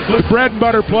offense. The bread and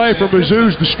butter play for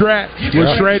Mizzou's the stretch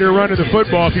with Schrader running the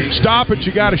football. If you can stop it,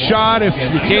 you got a shot. If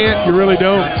you can't, you really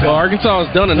don't. Well, Arkansas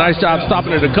has done a nice job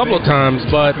stopping it a couple of times,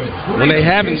 but when they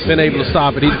haven't been able to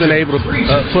stop it, he's been able to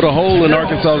put a hole in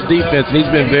Arkansas's defense, and he's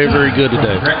been very, very good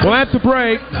today. Well, at the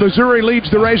break, Missouri leads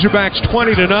the Razorbacks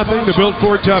 20-0. The Built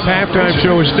Ford Tough halftime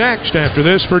show is next after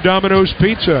this for Domino's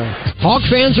Pizza. Hog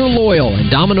fans are loyal, and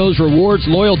Domino's rewards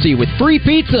loyalty with free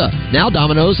pizza. Now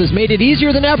Domino's has made it easier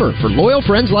than ever for loyal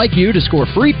friends like you to score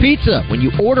free pizza when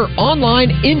you order online,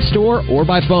 in-store, or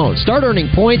by phone. Start earning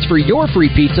points for your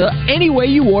free pizza any way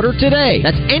you order today.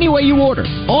 That's any way you order,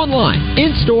 online,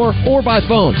 in-store, or by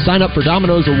phone. Sign up for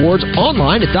Domino's rewards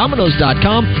online at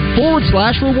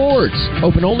Domino's.com/rewards.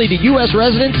 Open only to U.S.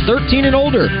 residents 13 and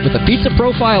older with a Pizza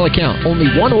Profile account.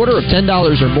 Only one order of $10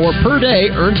 or more per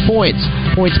day earns points.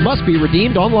 Points must be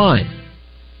redeemed online.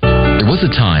 There was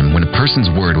a time when a person's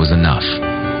word was enough.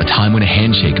 A time when a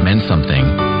handshake meant something.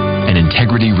 And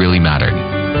integrity really mattered.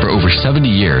 For over 70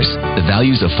 years, the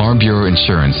values of Farm Bureau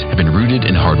Insurance have been rooted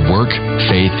in hard work,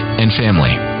 faith, and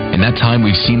family. In that time,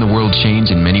 we've seen the world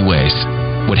change in many ways.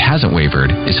 What hasn't wavered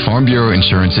is Farm Bureau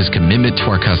Insurance's commitment to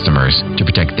our customers to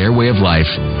protect their way of life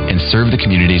and serve the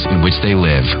communities in which they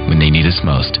live when they need us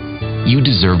most. You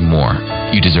deserve more.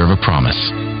 You deserve a promise.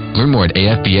 Learn more at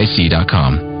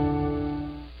afbac.com.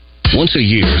 Once a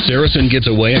year, Saracen gives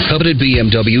away a coveted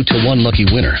BMW to one lucky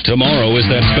winner. Tomorrow is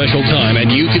that special time,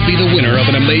 and you could be the winner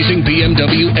of an amazing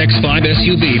BMW X5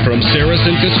 SUV from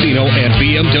Saracen Casino and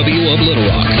BMW of Little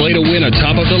Rock. Play to win a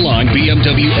top-of-the-line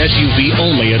BMW SUV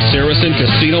only at Saracen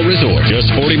Casino Resort.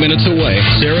 Just 40 minutes away,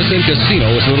 Saracen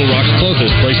Casino is Little Rock's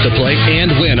closest place to play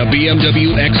and win a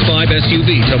BMW X5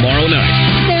 SUV tomorrow night.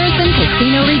 Saracen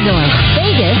Casino Resort,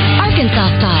 Vegas,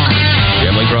 Arkansas style.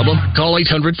 Gambling problem? Call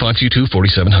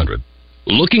 800-522-4700.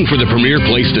 Looking for the premier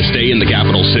place to stay in the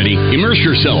capital city? Immerse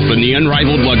yourself in the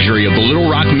unrivaled luxury of the Little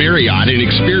Rock Marriott and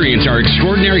experience our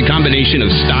extraordinary combination of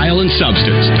style and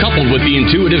substance, coupled with the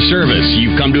intuitive service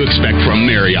you've come to expect from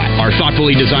Marriott. Our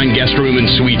thoughtfully designed guest room and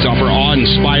suites offer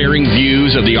awe-inspiring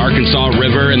views of the Arkansas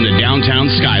River and the downtown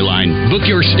skyline. Book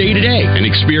your stay today and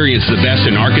experience the best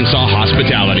in Arkansas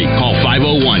hospitality. Call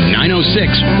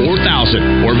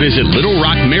 501-906-4000 or visit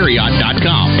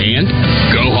littlerockmarriott.com. And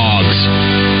go Hogs!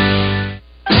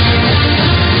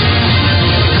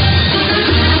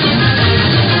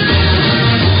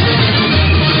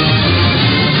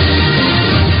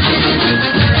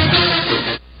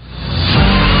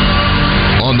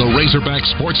 On the Razorback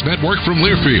Sports Network from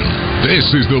Learfield, this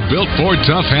is the Built Ford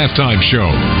Tough Halftime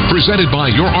Show, presented by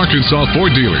your Arkansas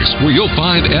Ford dealers, where you'll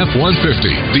find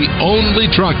F-150, the only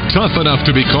truck tough enough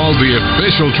to be called the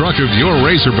official truck of your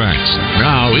Razorbacks.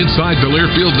 Now, inside the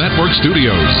Learfield Network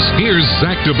studios, here's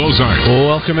Zach DeBozart.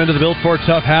 Welcome into the Built Ford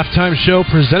Tough Halftime Show,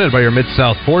 presented by your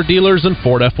Mid-South Ford dealers and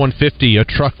Ford F-150, a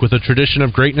truck with a tradition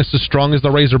of greatness as strong as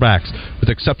the Razorbacks, with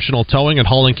exceptional towing and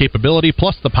hauling capability,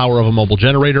 plus the power of a mobile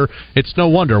generator. It's no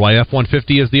wonder why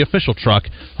F-150 is the official truck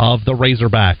of the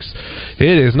Razorbacks.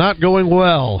 It is not going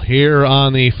well here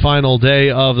on the final day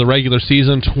of the regular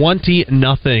season.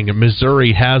 20-0.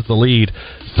 Missouri has the lead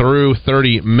through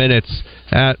 30 minutes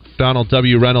at Donald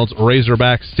W. Reynolds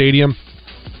Razorback Stadium.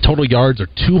 Total yards are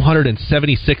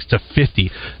 276 to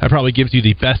 50. That probably gives you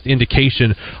the best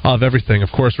indication of everything. Of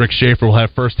course, Rick Shaeffer will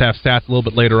have first half stats a little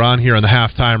bit later on here on the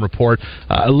halftime report.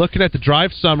 Looking at the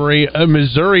drive summary,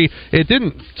 Missouri, it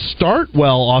didn't start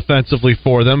well offensively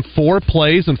for them. 4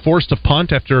 plays and forced a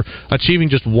punt after achieving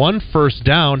just 1 first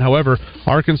down. However,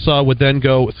 Arkansas would then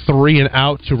go 3 and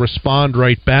out to respond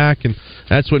right back, and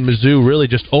that's when Mizzou really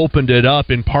just opened it up,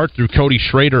 in part through Cody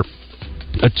Schrader.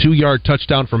 A 2-yard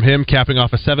touchdown from him, capping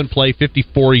off a 7-play,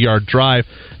 54-yard drive.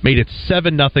 Made it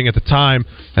 7-0 at the time,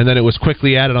 and then it was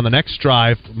quickly added on the next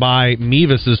drive by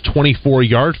Mevis's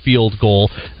 24-yard field goal.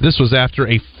 This was after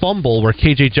a fumble where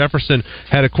K.J. Jefferson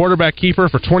had a quarterback keeper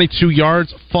for 22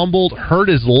 yards, fumbled, hurt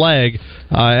his leg.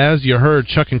 As you heard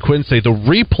Chuck and Quinn say, the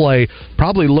replay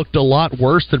probably looked a lot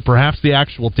worse than perhaps the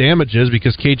actual damages,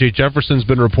 because K.J. Jefferson's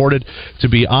been reported to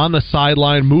be on the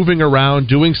sideline, moving around,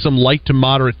 doing some light to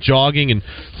moderate jogging, and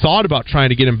thought about trying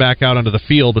to get him back out onto the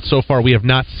field, but so far we have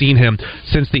not seen him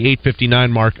since the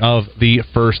 8:59 mark of the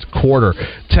first quarter.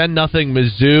 10-0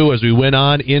 Mizzou as we went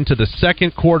on into the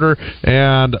second quarter,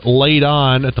 and late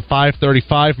on at the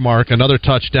 5:35 mark, another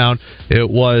touchdown. It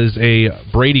was a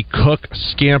Brady Cook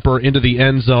scamper into the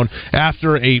end zone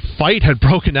after a fight had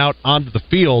broken out onto the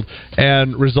field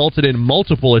and resulted in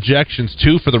multiple ejections,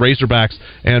 2 for the Razorbacks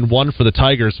and 1 for the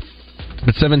Tigers.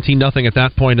 But 17-0 at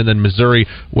that point, and then Missouri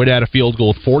would add a field goal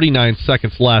with 49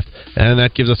 seconds left, and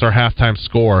that gives us our halftime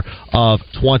score of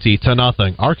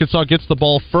 20-0. Arkansas gets the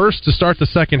ball first to start the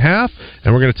second half,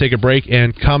 and we're going to take a break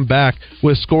and come back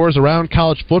with scores around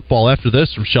college football after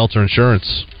this from Shelter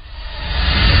Insurance.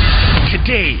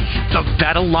 Today, the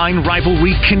Battle Line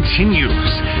rivalry continues.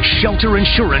 Shelter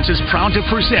Insurance is proud to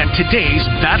present today's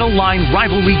Battle Line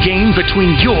rivalry game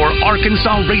between your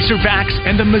Arkansas Razorbacks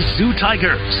and the Mizzou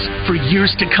Tigers. For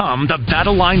years to come, the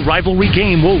Battle Line rivalry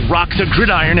game will rock the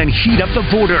gridiron and heat up the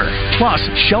border. Plus,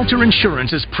 Shelter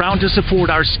Insurance is proud to support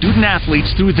our student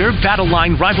athletes through their Battle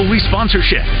Line rivalry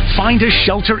sponsorship. Find a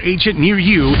Shelter agent near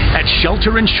you at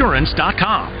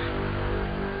shelterinsurance.com.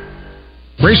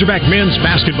 Razorback men's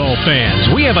basketball fans,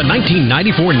 we have a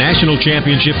 1994 National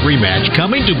Championship rematch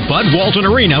coming to Bud Walton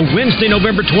Arena Wednesday,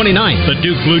 November 29th. The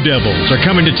Duke Blue Devils are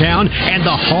coming to town, and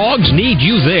the Hogs need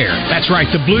you there. That's right,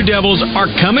 the Blue Devils are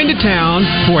coming to town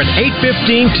for an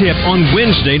 8:15 tip on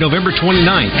Wednesday, November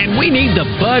 29th, and we need the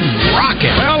Bud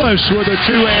Rocket. Ellis with a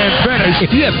 2-hand finish.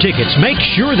 If you have tickets, make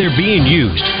sure they're being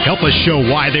used. Help us show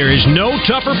why there is no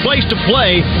tougher place to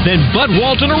play than Bud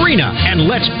Walton Arena, and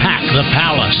let's pack the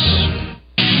Palace.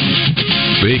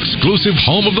 The exclusive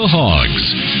home of the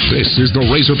Hogs. This is the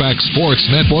Razorback Sports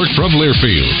Network from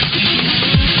Learfield.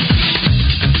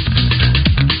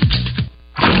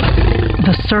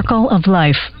 The circle of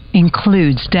life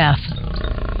includes death.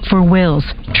 For wills,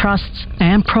 trusts,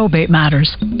 and probate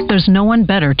matters, there's no one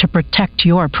better to protect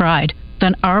your pride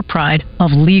than our pride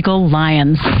of Legal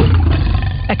Lions.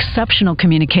 Exceptional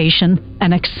communication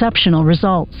and exceptional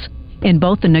results in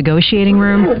both the negotiating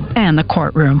room and the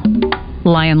courtroom.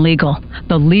 Lion Legal,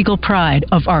 the legal pride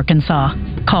of Arkansas.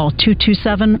 Call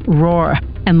 227-ROAR,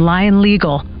 and Lion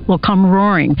Legal will come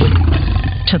roaring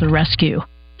to the rescue.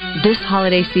 This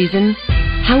holiday season,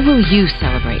 how will you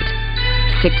celebrate?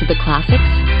 Stick to the classics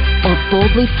or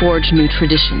boldly forge new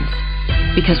traditions?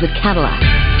 Because with Cadillac,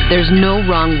 there's no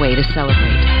wrong way to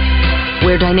celebrate.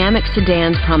 where dynamic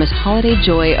sedans promise holiday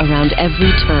joy around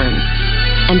every turn,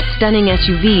 and stunning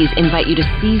SUVs invite you to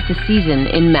seize the season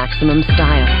in maximum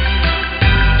style.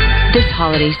 This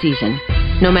holiday season,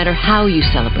 no matter how you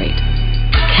celebrate,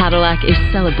 Cadillac is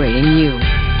celebrating you.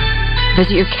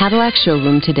 Visit your Cadillac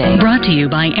showroom today. Brought to you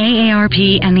by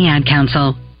AARP and the Ad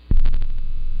Council.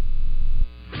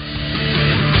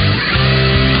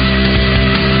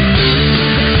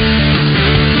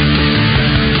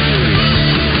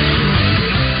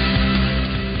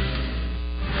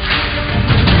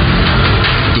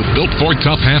 Built Ford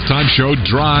Tough Halftime Show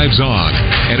drives on,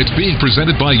 and it's being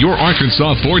presented by your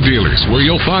Arkansas Ford dealers, where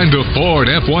you'll find the Ford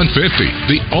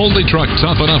F-150, the only truck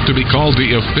tough enough to be called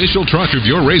the official truck of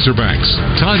your Razorbacks.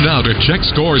 Time now to check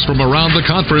scores from around the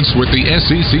conference with the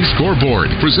SEC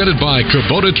Scoreboard, presented by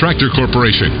Kubota Tractor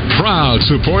Corporation, proud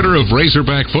supporter of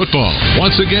Razorback football.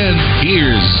 Once again,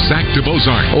 here's Zach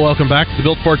DeBozart. Welcome back to the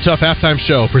Built Ford Tough Halftime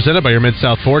Show, presented by your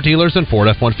Mid-South Ford dealers and Ford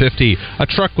F-150, a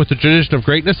truck with a tradition of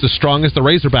greatness as strong as the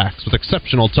Razorbacks. With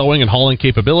exceptional towing and hauling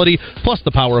capability, plus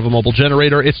the power of a mobile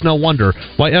generator, it's no wonder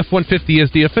why F-150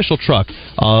 is the official truck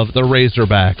of the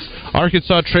Razorbacks.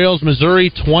 Arkansas trails Missouri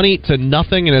 20-0,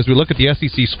 and as we look at the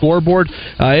SEC scoreboard,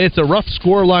 it's a rough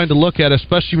score line to look at,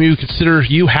 especially when you consider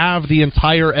you have the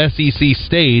entire SEC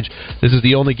stage. This is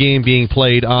the only game being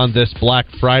played on this Black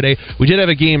Friday. We did have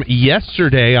a game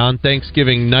yesterday on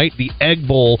Thanksgiving night. The Egg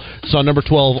Bowl saw number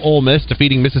 12 Ole Miss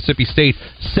defeating Mississippi State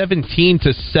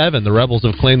 17-7. The Rebels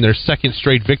have claimed their second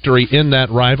straight victory in that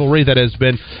rivalry that has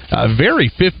been very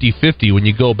 50-50 when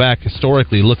you go back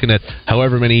historically, looking at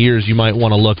however many years you might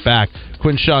want to look back.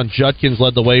 Quinshawn Judkins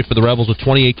led the way for the Rebels with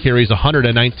 28 carries,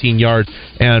 119 yards,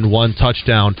 and 1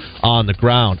 touchdown on the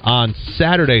ground. On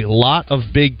Saturday, a lot of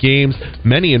big games,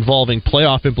 many involving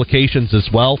playoff implications as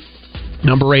well.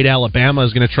 Number 8 Alabama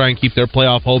is going to try and keep their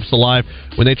playoff hopes alive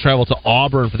when they travel to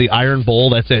Auburn for the Iron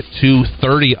Bowl. That's at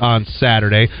 2:30 on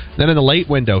Saturday. Then in the late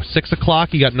window, 6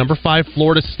 o'clock, you got number 5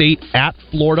 Florida State at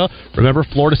Florida. Remember,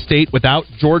 Florida State without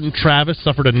Jordan Travis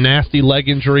suffered a nasty leg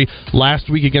injury last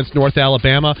week against North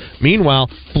Alabama. Meanwhile,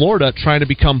 Florida trying to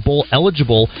become bowl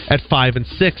eligible at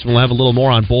 5-6. We'll have a little more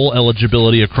on bowl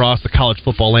eligibility across the college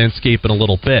football landscape in a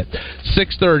little bit.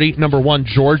 6:30, number 1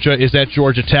 Georgia is at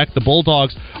Georgia Tech. The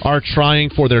Bulldogs are trying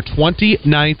for their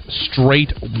 29th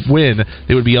straight win.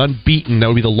 They would be unbeaten. That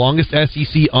would be the longest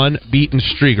SEC unbeaten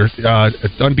streak, or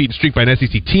unbeaten streak by an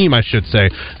SEC team, I should say,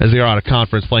 as they are out of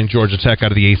conference playing Georgia Tech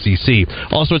out of the ACC.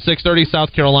 Also at 6:30,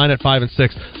 South Carolina at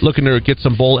 5-6, looking to get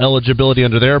some bowl eligibility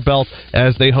under their belt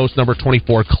as they host number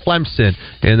 24 Clemson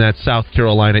in that South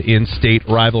Carolina in-state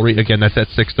rivalry. Again, that's at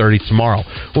 6:30 tomorrow.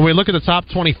 When we look at the top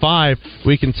 25,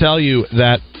 we can tell you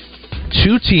that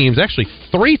 2 teams, actually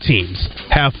 3 teams,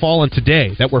 have fallen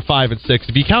today that were 5-6.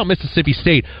 If you count Mississippi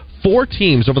State, 4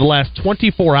 teams over the last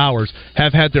 24 hours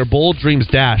have had their bowl dreams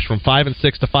dashed from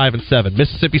 5-6 to 5-7.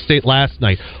 Mississippi State last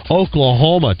night.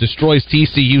 Oklahoma destroys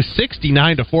TCU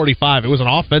 69-45. It was an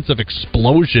offensive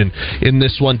explosion in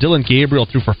this one. Dylan Gabriel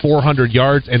threw for 400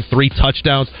 yards and 3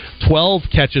 touchdowns. 12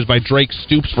 catches by Drake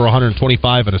Stoops for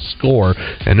 125 and a score.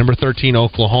 And number 13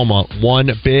 Oklahoma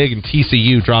won big, and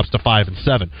TCU drops to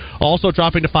 5-7. Also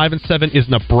dropping to 5-7 is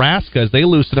Nebraska as they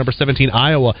lose to number 17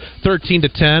 Iowa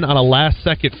 13-10 on a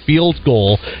last-second field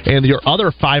goal. And your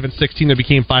other 5-6 team that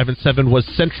became 5-7 was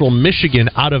Central Michigan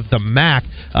out of the MAC.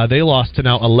 They lost to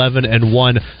now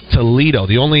 11-1 Toledo.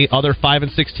 The only other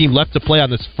 5-6 team left to play on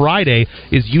this Friday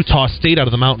is Utah State out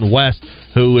of the Mountain West,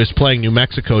 who is playing New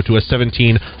Mexico to a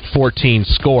 17-14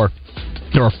 score.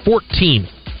 There are 14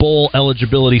 bowl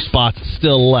eligibility spots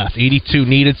still left. 82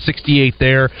 needed, 68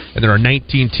 there, and there are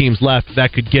 19 teams left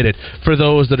that could get it. For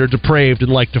those that are depraved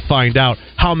and like to find out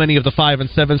how many of the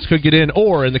 5-7s could get in,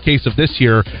 or in the case of this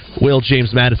year, will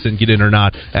James Madison get in or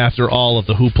not after all of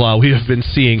the hoopla we have been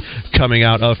seeing coming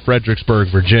out of Fredericksburg,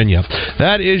 Virginia.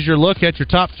 That is your look at your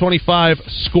top 25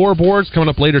 scoreboards. Coming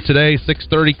up later today,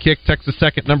 6:30 kick, Texas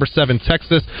second, number 7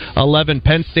 Texas, 11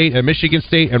 Penn State and Michigan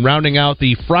State, and rounding out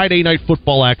the Friday night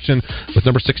football action with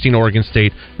number 16 Oregon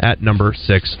State at number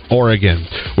 6 Oregon.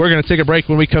 We're going to take a break.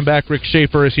 When we come back, Rick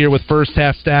Shaeffer is here with first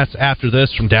half stats after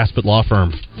this from Daspit Law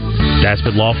Firm.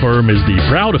 Daspit Law Firm is the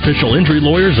proud official injury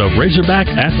lawyers of Razorback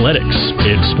Athletics.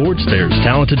 In sports, there's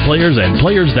talented players and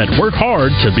players that work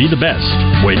hard to be the best.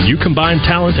 When you combine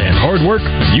talent and hard work,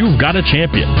 you've got a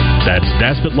champion. That's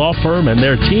Daspit Law Firm and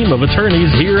their team of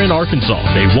attorneys here in Arkansas.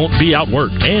 They won't be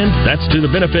outworked, and that's to the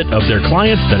benefit of their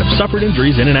clients that have suffered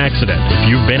injuries in an accident.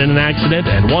 If you've been in an accident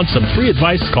and want some free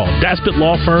advice, call Daspit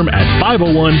Law Firm at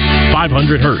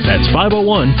 501-500-HURT. That's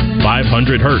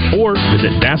 501-500-HURT, or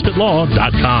visit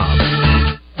DaspitLaw.com.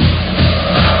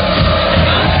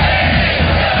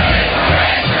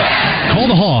 Call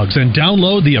the Hogs and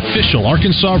download the official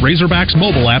Arkansas Razorbacks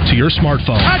mobile app to your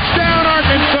smartphone. Touchdown,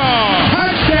 Arkansas!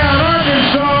 Touchdown,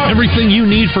 Arkansas! Everything you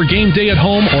need for game day at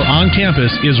home or on campus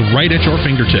is right at your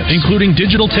fingertips, including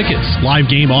digital tickets, live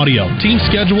game audio, team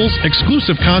schedules,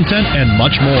 exclusive content, and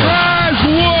much more.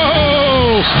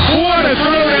 Whoa! What a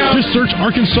throwdown! Just search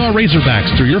Arkansas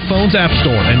Razorbacks through your phone's app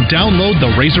store and download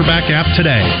the Razorback app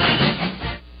today.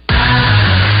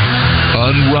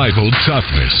 Unrivaled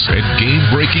toughness and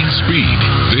game-breaking speed.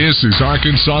 This is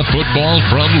Arkansas football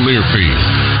from Learfield.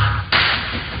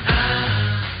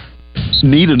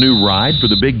 Need a new ride for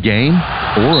the big game?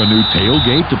 Or a new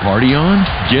tailgate to party on?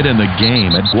 Get in the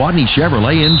game at Gwatney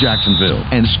Chevrolet in Jacksonville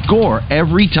and score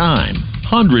every time.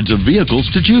 Hundreds of vehicles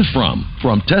to choose from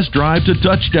test drive to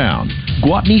touchdown.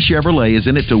 Gwatney Chevrolet is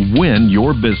in it to win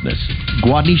your business.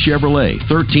 Gwatney Chevrolet,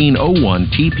 1301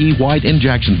 TP White in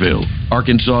Jacksonville,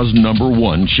 Arkansas's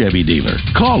 #1 Chevy dealer.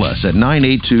 Call us at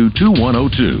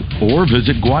 982-2102 or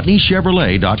visit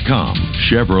GwatneyChevrolet.com.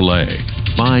 Chevrolet.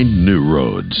 Find new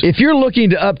roads. If you're looking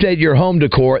to update your home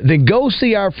decor, then go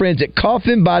see our friends at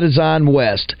Coffin by Design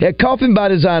West. At Coffin by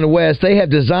Design West, they have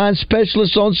design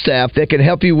specialists on staff that can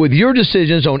help you with your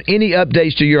decisions on any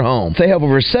updates to your home. They have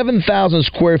over 7,000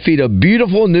 square feet of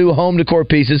beautiful new home decor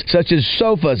pieces such as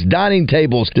sofas, dining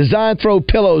tables, design throw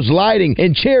pillows, lighting,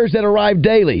 and chairs that arrive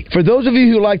daily. For those of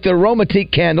you who like the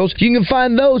Aromatique candles, you can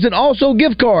find those and also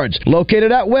gift cards.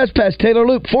 Located out west past Taylor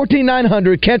Loop,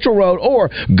 14900 Cantrell Road, or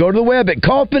go to the web at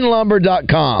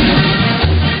coffinlumber.com.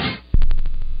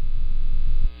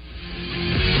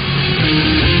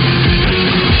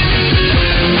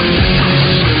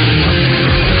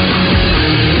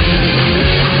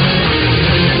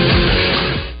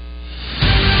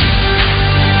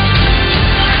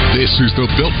 This is the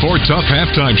Built for Tough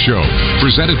Halftime Show,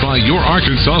 presented by your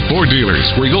Arkansas Ford dealers,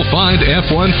 where you'll find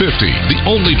F-150, the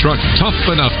only truck tough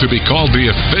enough to be called the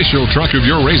official truck of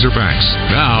your Razorbacks.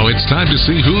 Now it's time to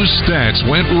see whose stats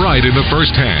went right in the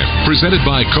first half. Presented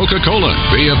by Coca-Cola,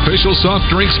 the official soft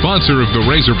drink sponsor of the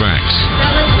Razorbacks.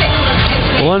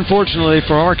 Well, unfortunately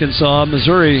for Arkansas,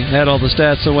 Missouri had all the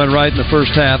stats that went right in the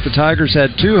first half. The Tigers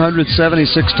had 276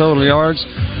 total yards.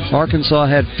 Arkansas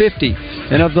had 50.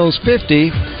 And of those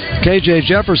 50, K.J.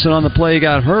 Jefferson on the play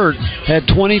got hurt, had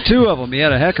 22 of them. He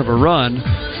had a heck of a run,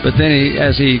 but then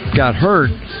as he got hurt,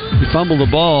 he fumbled the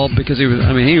ball because he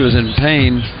was in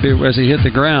pain as he hit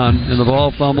the ground, and the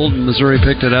ball fumbled, and Missouri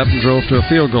picked it up and drove to a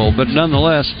field goal. But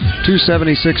nonetheless,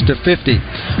 276 to 50.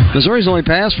 Missouri's only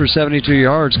passed for 72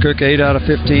 yards. Cook 8 out of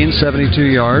 15, 72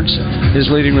 yards. His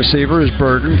leading receiver is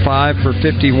Burton, 5 for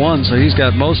 51, so he's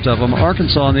got most of them.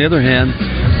 Arkansas, on the other hand,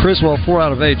 Criswell 4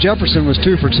 out of 8. Jefferson was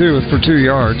 2 for 2 for 2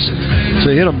 yards, so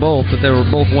he hit them both, but they were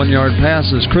both 1-yard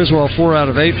passes. Criswell 4 out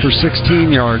of 8 for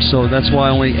 16 yards, so that's why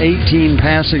only 18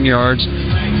 passing yards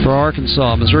for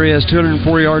Arkansas. Missouri has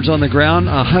 204 yards on the ground,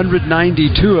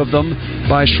 192 of them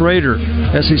by Schrader.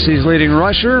 SEC's leading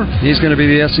rusher, he's going to be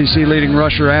the SEC leading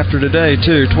rusher after today,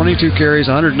 too. 22 carries,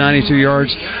 192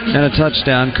 yards, and a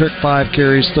touchdown. Cook 5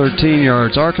 carries, 13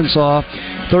 yards. Arkansas,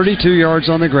 32 yards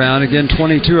on the ground. Again,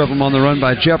 22 of them on the run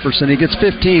by Jefferson. He gets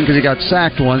 15 because he got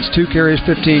sacked once. 2 carries,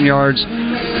 15 yards.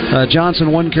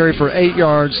 Johnson, 1 carry for 8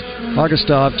 yards.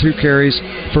 Augustov, 2 carries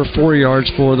for 4 yards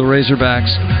for the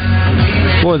Razorbacks.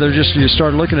 Boy, you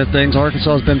start looking at things.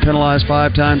 Arkansas has been penalized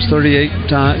 5 times, 38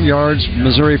 yards.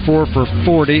 Missouri 4 for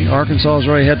 40. Arkansas has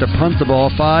already had to punt the ball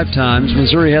 5 times.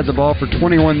 Missouri had the ball for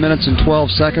 21 minutes and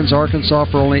 12 seconds. Arkansas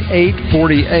for only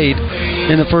 8:48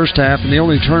 in the first half, and the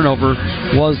only turnover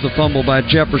was the fumble by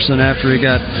Jefferson after he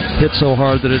got hit so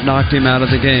hard that it knocked him out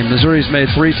of the game. Missouri's made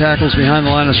 3 tackles behind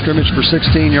the line of scrimmage for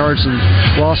 16 yards and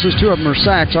losses. 2 of them are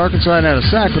sacks. Arkansas had a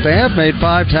sack, but they have made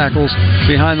 5 tackles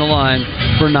behind the line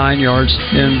for 9 yards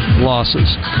in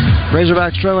losses.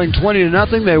 Razorbacks trailing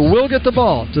 20-0. They will get the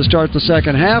ball to start the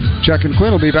second half. Chuck and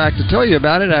Quinn will be back to tell you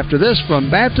about it after this from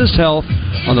Baptist Health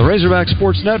on the Razorback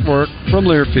Sports Network from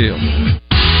Learfield.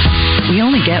 We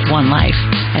only get one life,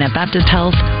 and at Baptist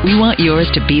Health, we want yours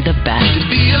to be the best.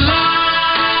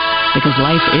 Because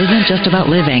life isn't just about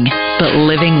living, but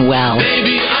living well.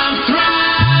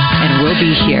 And we'll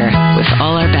be here with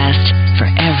all our best for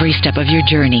every step of your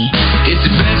journey. It's the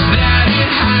best that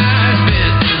it has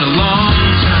been in a long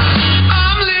time.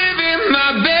 I'm living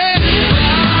my best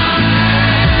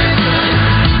life.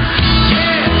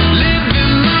 Yeah,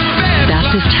 living my best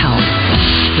Baptist Health.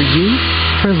 For you,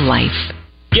 for life.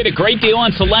 Get a great deal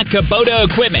on select Kubota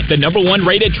equipment, the #1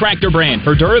 rated tractor brand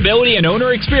for durability and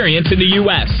owner experience in the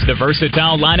U.S. The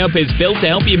versatile lineup is built to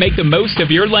help you make the most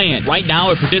of your land. Right now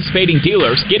at participating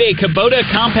dealers, get a Kubota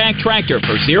compact tractor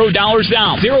for $0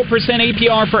 down, 0%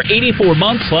 APR for 84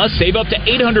 months, plus save up to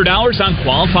 $800 on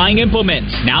qualifying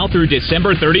implements. Now through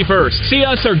December 31st. See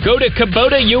us or go to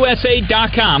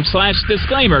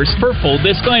KubotaUSA.com/disclaimers for full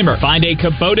disclaimer. Find a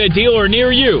Kubota dealer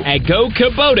near you at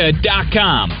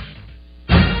GoKubota.com.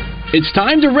 It's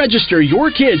time to register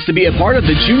your kids to be a part of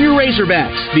the Junior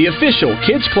Razorbacks, the official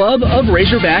kids club of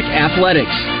Razorback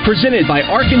Athletics. Presented by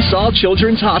Arkansas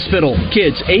Children's Hospital.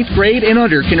 Kids 8th grade and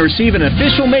under can receive an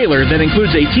official mailer that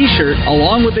includes a t-shirt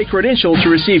along with a credential to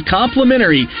receive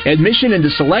complimentary admission into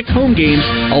select home games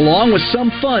along with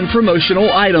some fun promotional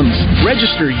items.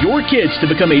 Register your kids to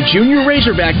become a Junior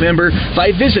Razorback member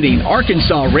by visiting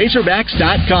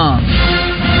ArkansasRazorbacks.com.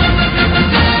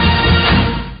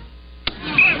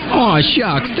 Aw,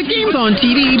 shucks. The game's on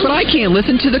TV, but I can't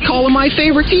listen to the call of my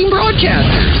favorite team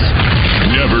broadcasters.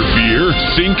 Never fear.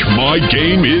 Sync My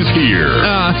Game is here.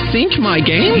 Sync My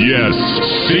Game? Yes,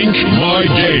 Sync My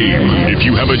Game. If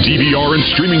you have a DVR and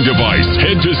streaming device,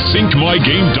 head to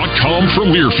syncmygame.com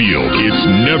from Learfield. It's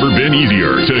never been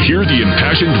easier to hear the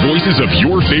impassioned voices of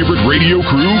your favorite radio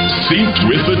crew synced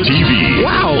with the TV.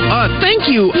 Wow, thank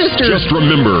you, Mr. Just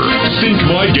remember,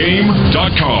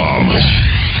 syncmygame.com.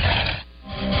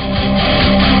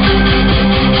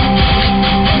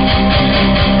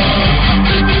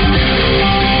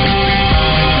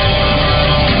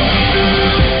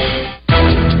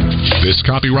 This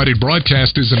copyrighted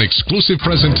broadcast is an exclusive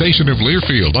presentation of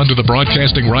Learfield under the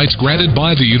broadcasting rights granted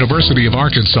by the University of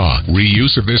Arkansas.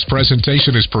 Reuse of this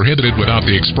presentation is prohibited without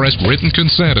the express written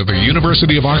consent of the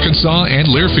University of Arkansas and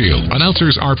Learfield.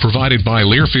 Announcers are provided by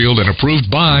Learfield and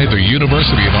approved by the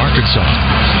University of Arkansas.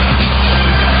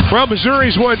 Well,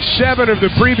 Missouri's won 7 of the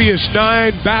previous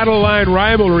 9 Battle Line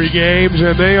rivalry games,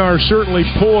 and they are certainly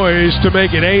poised to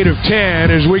make it 8 of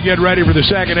 10 as we get ready for the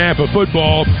second half of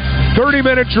football. 30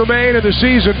 minutes remain in the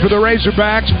season for the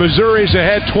Razorbacks. Missouri's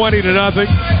ahead 20-0.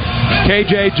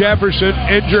 K.J. Jefferson,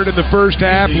 injured in the first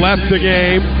half, left the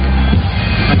game.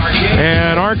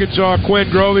 And Arkansas, Quinn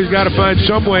Grovey's got to find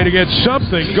some way to get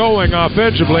something going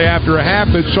offensively after a half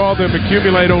that saw them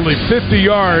accumulate only 50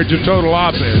 yards of total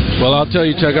offense. Well, I'll tell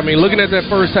you, Chuck, I mean, looking at that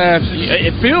first half,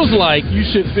 it feels like you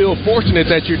should feel fortunate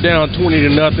that you're down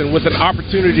 20-0 with an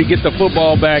opportunity to get the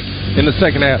football back in the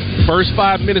second half. First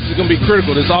 5 minutes is going to be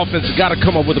critical. This offense has got to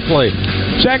come up with a play.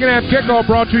 Second half kickoff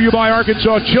brought to you by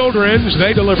Arkansas Children's.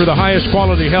 They deliver the highest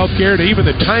quality health care to even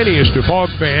the tiniest of Hog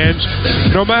fans.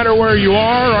 No matter where you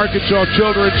are, Arkansas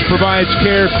Children's provides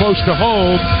care close to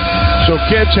home, so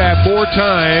kids have more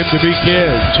time to be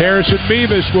kids. Harrison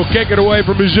Mevis will kick it away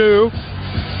from Mizzou.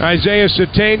 Isaiah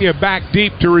Satania back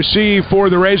deep to receive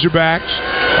for the Razorbacks.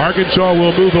 Arkansas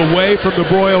will move away from the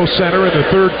Broyles Center in the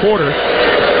third quarter.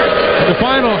 The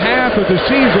final half of the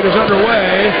season is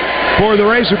underway for the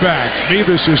Razorbacks.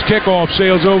 Mevis' kickoff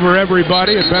sails over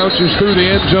everybody. It bounces through the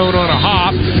end zone on a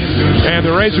hop. And the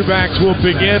Razorbacks will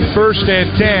begin 1st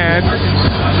and 10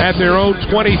 at their own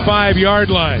 25-yard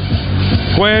line.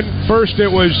 Quinn, first it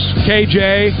was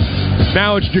KJ.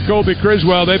 Now it's Jacoby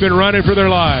Criswell. They've been running for their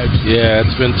lives. Yeah,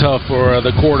 it's been tough for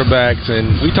the quarterbacks.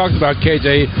 And we talked about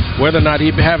KJ, whether or not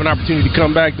he'd have an opportunity to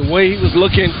come back. The way he was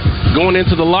looking going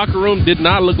into the locker room did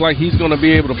not look like he's going to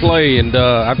be able to play. And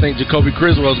I think Jacoby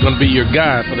Criswell is going to be your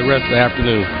guy for the rest of the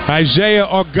afternoon. Isaiah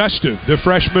Augusta, the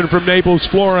freshman from Naples,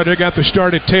 Florida, got the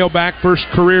start at tailback, first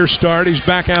career start. He's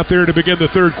back out there to begin the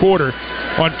third quarter.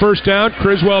 On first down,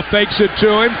 Criswell fakes it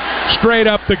to him. Straight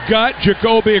up the gut.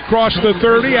 Jacoby across the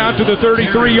 30, out to the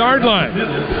 33-yard line.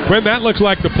 When that looks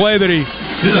like the play that he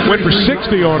went for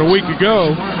 60 on a week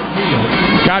ago.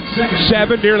 Got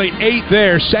 7, nearly 8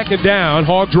 there. Second down.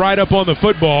 Hogs right up on the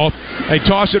football. They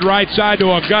toss it right side to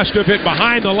Augusta. Hit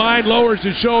behind the line, lowers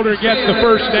his shoulder, gets the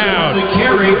first down.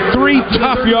 3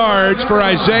 tough yards for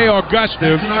Isaiah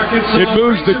Augusta. It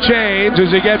moves the chains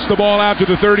as he gets the ball out to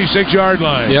the 36-yard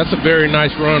line. Yeah, that's a very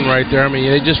nice run right there. I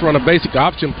mean, they just run a basic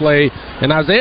option play, and Isaiah